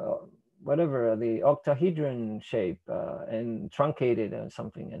 whatever, the octahedron shape and truncate it or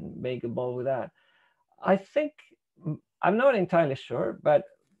something and make a ball with that? I think, I'm not entirely sure,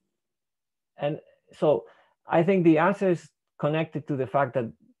 and so I think the answer is connected to the fact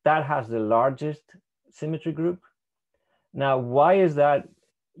that that has the largest symmetry group. Now, why is that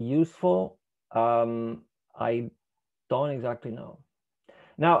useful? I don't exactly know.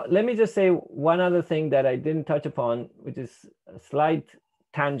 Now, let me just say one other thing that I didn't touch upon, which is a slight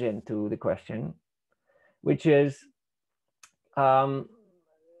tangent to the question, which is,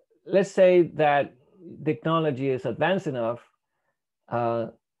 let's say that technology is advanced enough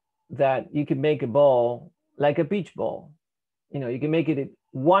that you can make a ball like a beach ball. You can make it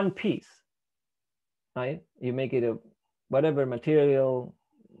one piece, right? You make it a whatever material,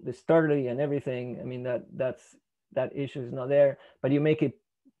 the sturdy and everything. I mean, that issue is not there, but you make it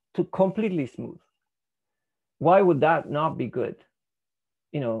completely smooth. Why would that not be good?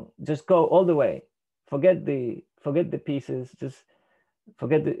 Just go all the way. Forget the pieces. Just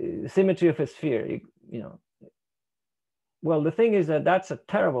forget the symmetry of a sphere. Well, the thing is that that's a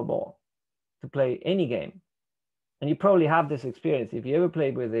terrible ball to play any game, and you probably have this experience if you ever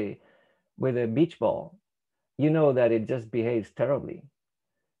played with a beach ball. You know that it just behaves terribly.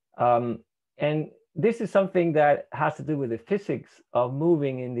 And this is something that has to do with the physics of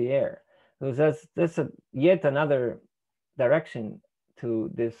moving in the air. Because that's yet another direction to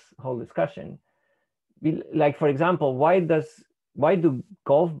this whole discussion. Like, for example, why do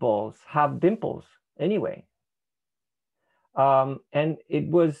golf balls have dimples anyway? And it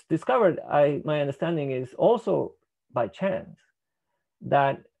was discovered, my understanding is also by chance,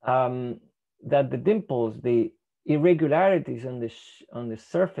 that the dimples, the irregularities on the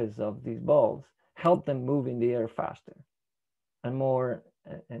surface of these balls, help them move in the air faster and more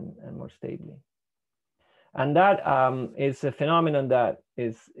stably. And that is a phenomenon that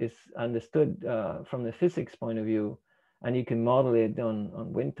is understood from the physics point of view, and you can model it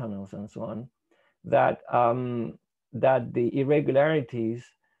on wind tunnels and so on. That the irregularities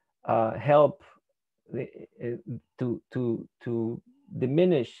help to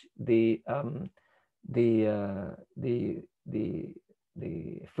diminish the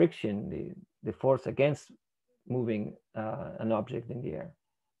friction, the force against moving an object in the air.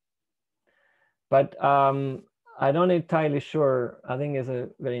 But I'm not entirely sure. I think it's a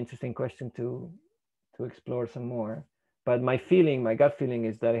very interesting question to explore some more. But my gut feeling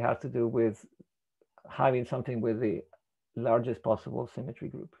is that it has to do with having something with the largest possible symmetry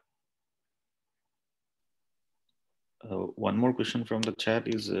group. One more question from the chat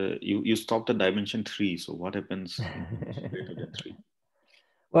is, you stopped at dimension 3. So what happens greater than 3?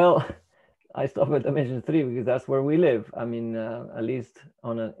 Well, I stop at dimension 3 because that's where we live. I mean, at least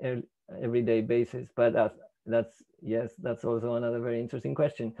on an everyday basis. But that's also another very interesting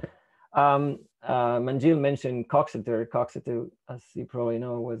question. Manjil mentioned Coxeter. Coxeter, as you probably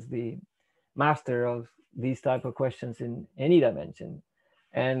know, was the master of these type of questions in any dimension.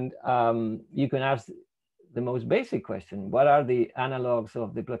 And you can ask the most basic question: what are the analogs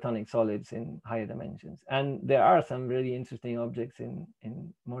of the Platonic solids in higher dimensions? And there are some really interesting objects in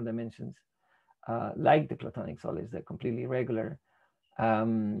more dimensions, like the Platonic solids. They're completely regular.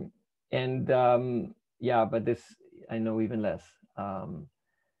 Yeah, but this I know even less.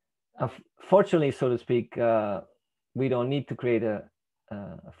 Fortunately, so to speak, we don't need to create a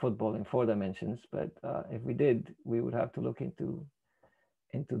football in 4 dimensions, but if we did, we would have to look into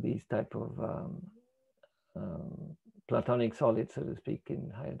these type of Platonic solids, so to speak, in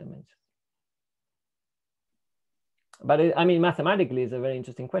higher dimensions. But I mean, mathematically, it's a very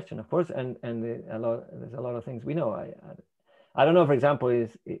interesting question, of course, and there's a lot of things we know. I don't know, for example,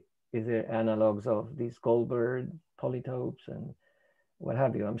 is there analogs of these Goldberg polytopes and what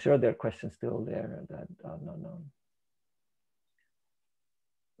have you? I'm sure there are questions still there that are not known.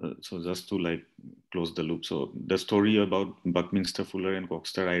 So just to like close the loop, so the story about Buckminster Fuller and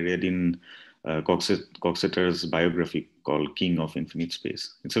Coxeter I read in Coxeter's biography called King of Infinite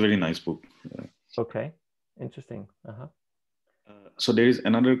Space. It's a very nice book. Okay, interesting. So there is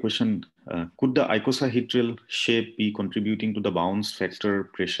another question. Could the icosahedral shape be contributing to the bounce factor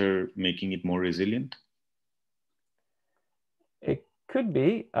pressure, making it more resilient? It could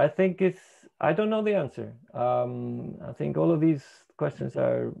be. I think I don't know the answer. I think all of these questions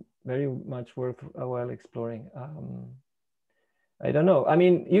are very much worthwhile exploring. I don't know. I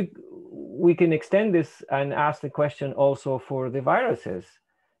mean, we can extend this and ask the question also for the viruses.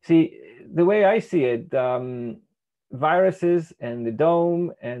 See, the way I see it, viruses and the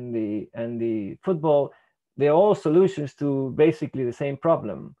dome and the football, they're all solutions to basically the same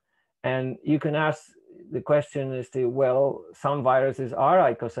problem. And you can ask the question as to, well, some viruses have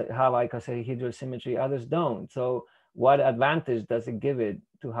icosahedral symmetry, others don't. So what advantage does it give it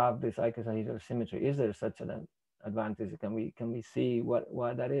to have this icosahedral symmetry? Is there such an advantage? Can we see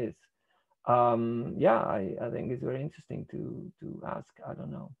what that is? Yeah, I think it's very interesting to ask. I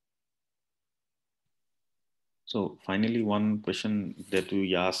don't know. So finally, one question that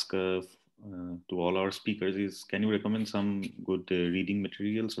we ask to all our speakers is, can you recommend some good reading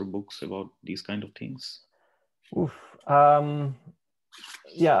materials or books about these kind of things? Oof.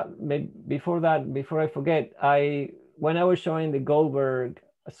 Yeah, before I forget, when I was showing the Goldberg,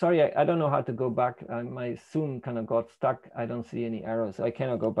 sorry, I don't know how to go back. My Zoom kind of got stuck. I don't see any arrows, so I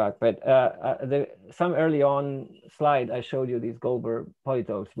cannot go back. But some early on slide, I showed you these Goldberg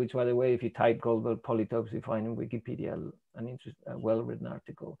polytopes, which, by the way, if you type Goldberg polytopes, you find in Wikipedia a well-written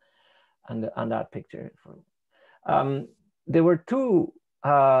article on that picture. There were 2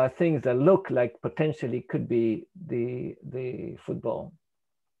 things that look like potentially could be the football.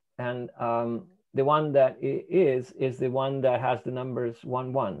 And the one that is the one that has the numbers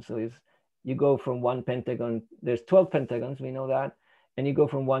 1, 1. So you go from one pentagon, there's 12 pentagons, we know that, and you go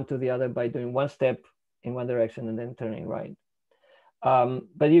from one to the other by doing 1 step in one direction and then turning right.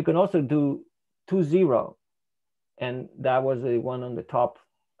 But you can also do 2, 0. And that was the one on the top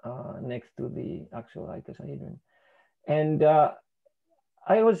next to the actual icosahedron. And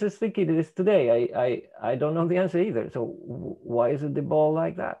I was just thinking this today. I don't know the answer either. So why is it the ball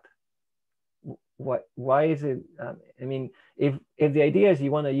like that? Why is it? I mean, if the idea is you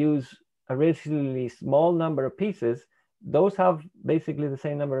want to use a relatively small number of pieces, those have basically the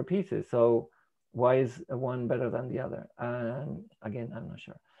same number of pieces. So why is one better than the other? And again, I'm not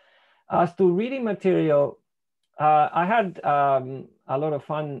sure. As to reading material, I had a lot of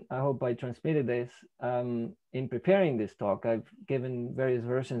fun. I hope I transmitted this in preparing this talk. I've given various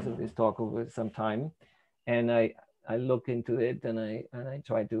versions of this talk over some time, and I look into it and I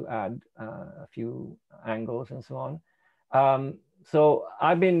try to add a few angles and so on. So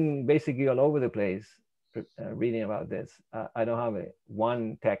I've been basically all over the place reading about this. I don't have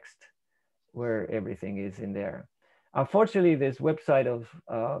one text where everything is in there. Unfortunately, this website of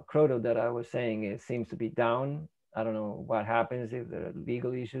Croto that I was saying seems to be down. I don't know what happens, if there are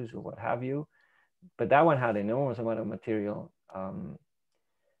legal issues or what have you, but that one had an enormous amount of material.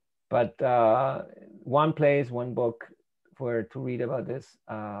 But one place, one book where to read about this,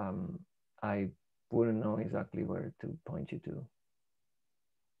 I wouldn't know exactly where to point you to.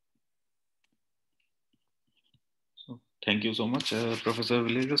 So thank you so much, Professor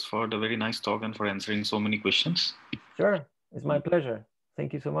Villegas, for the very nice talk and for answering so many questions. Sure, it's my pleasure.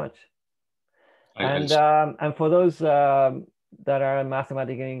 Thank you so much. And for those that are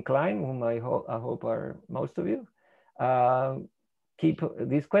mathematically inclined, whom I hope are most of you, keep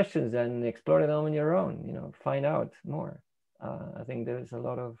these questions and explore them on your own, you know, find out more. I think there's a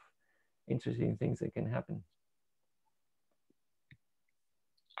lot of interesting things that can happen.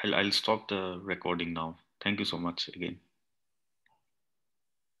 I'll stop the recording now. Thank you so much again.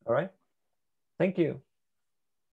 All right. Thank you.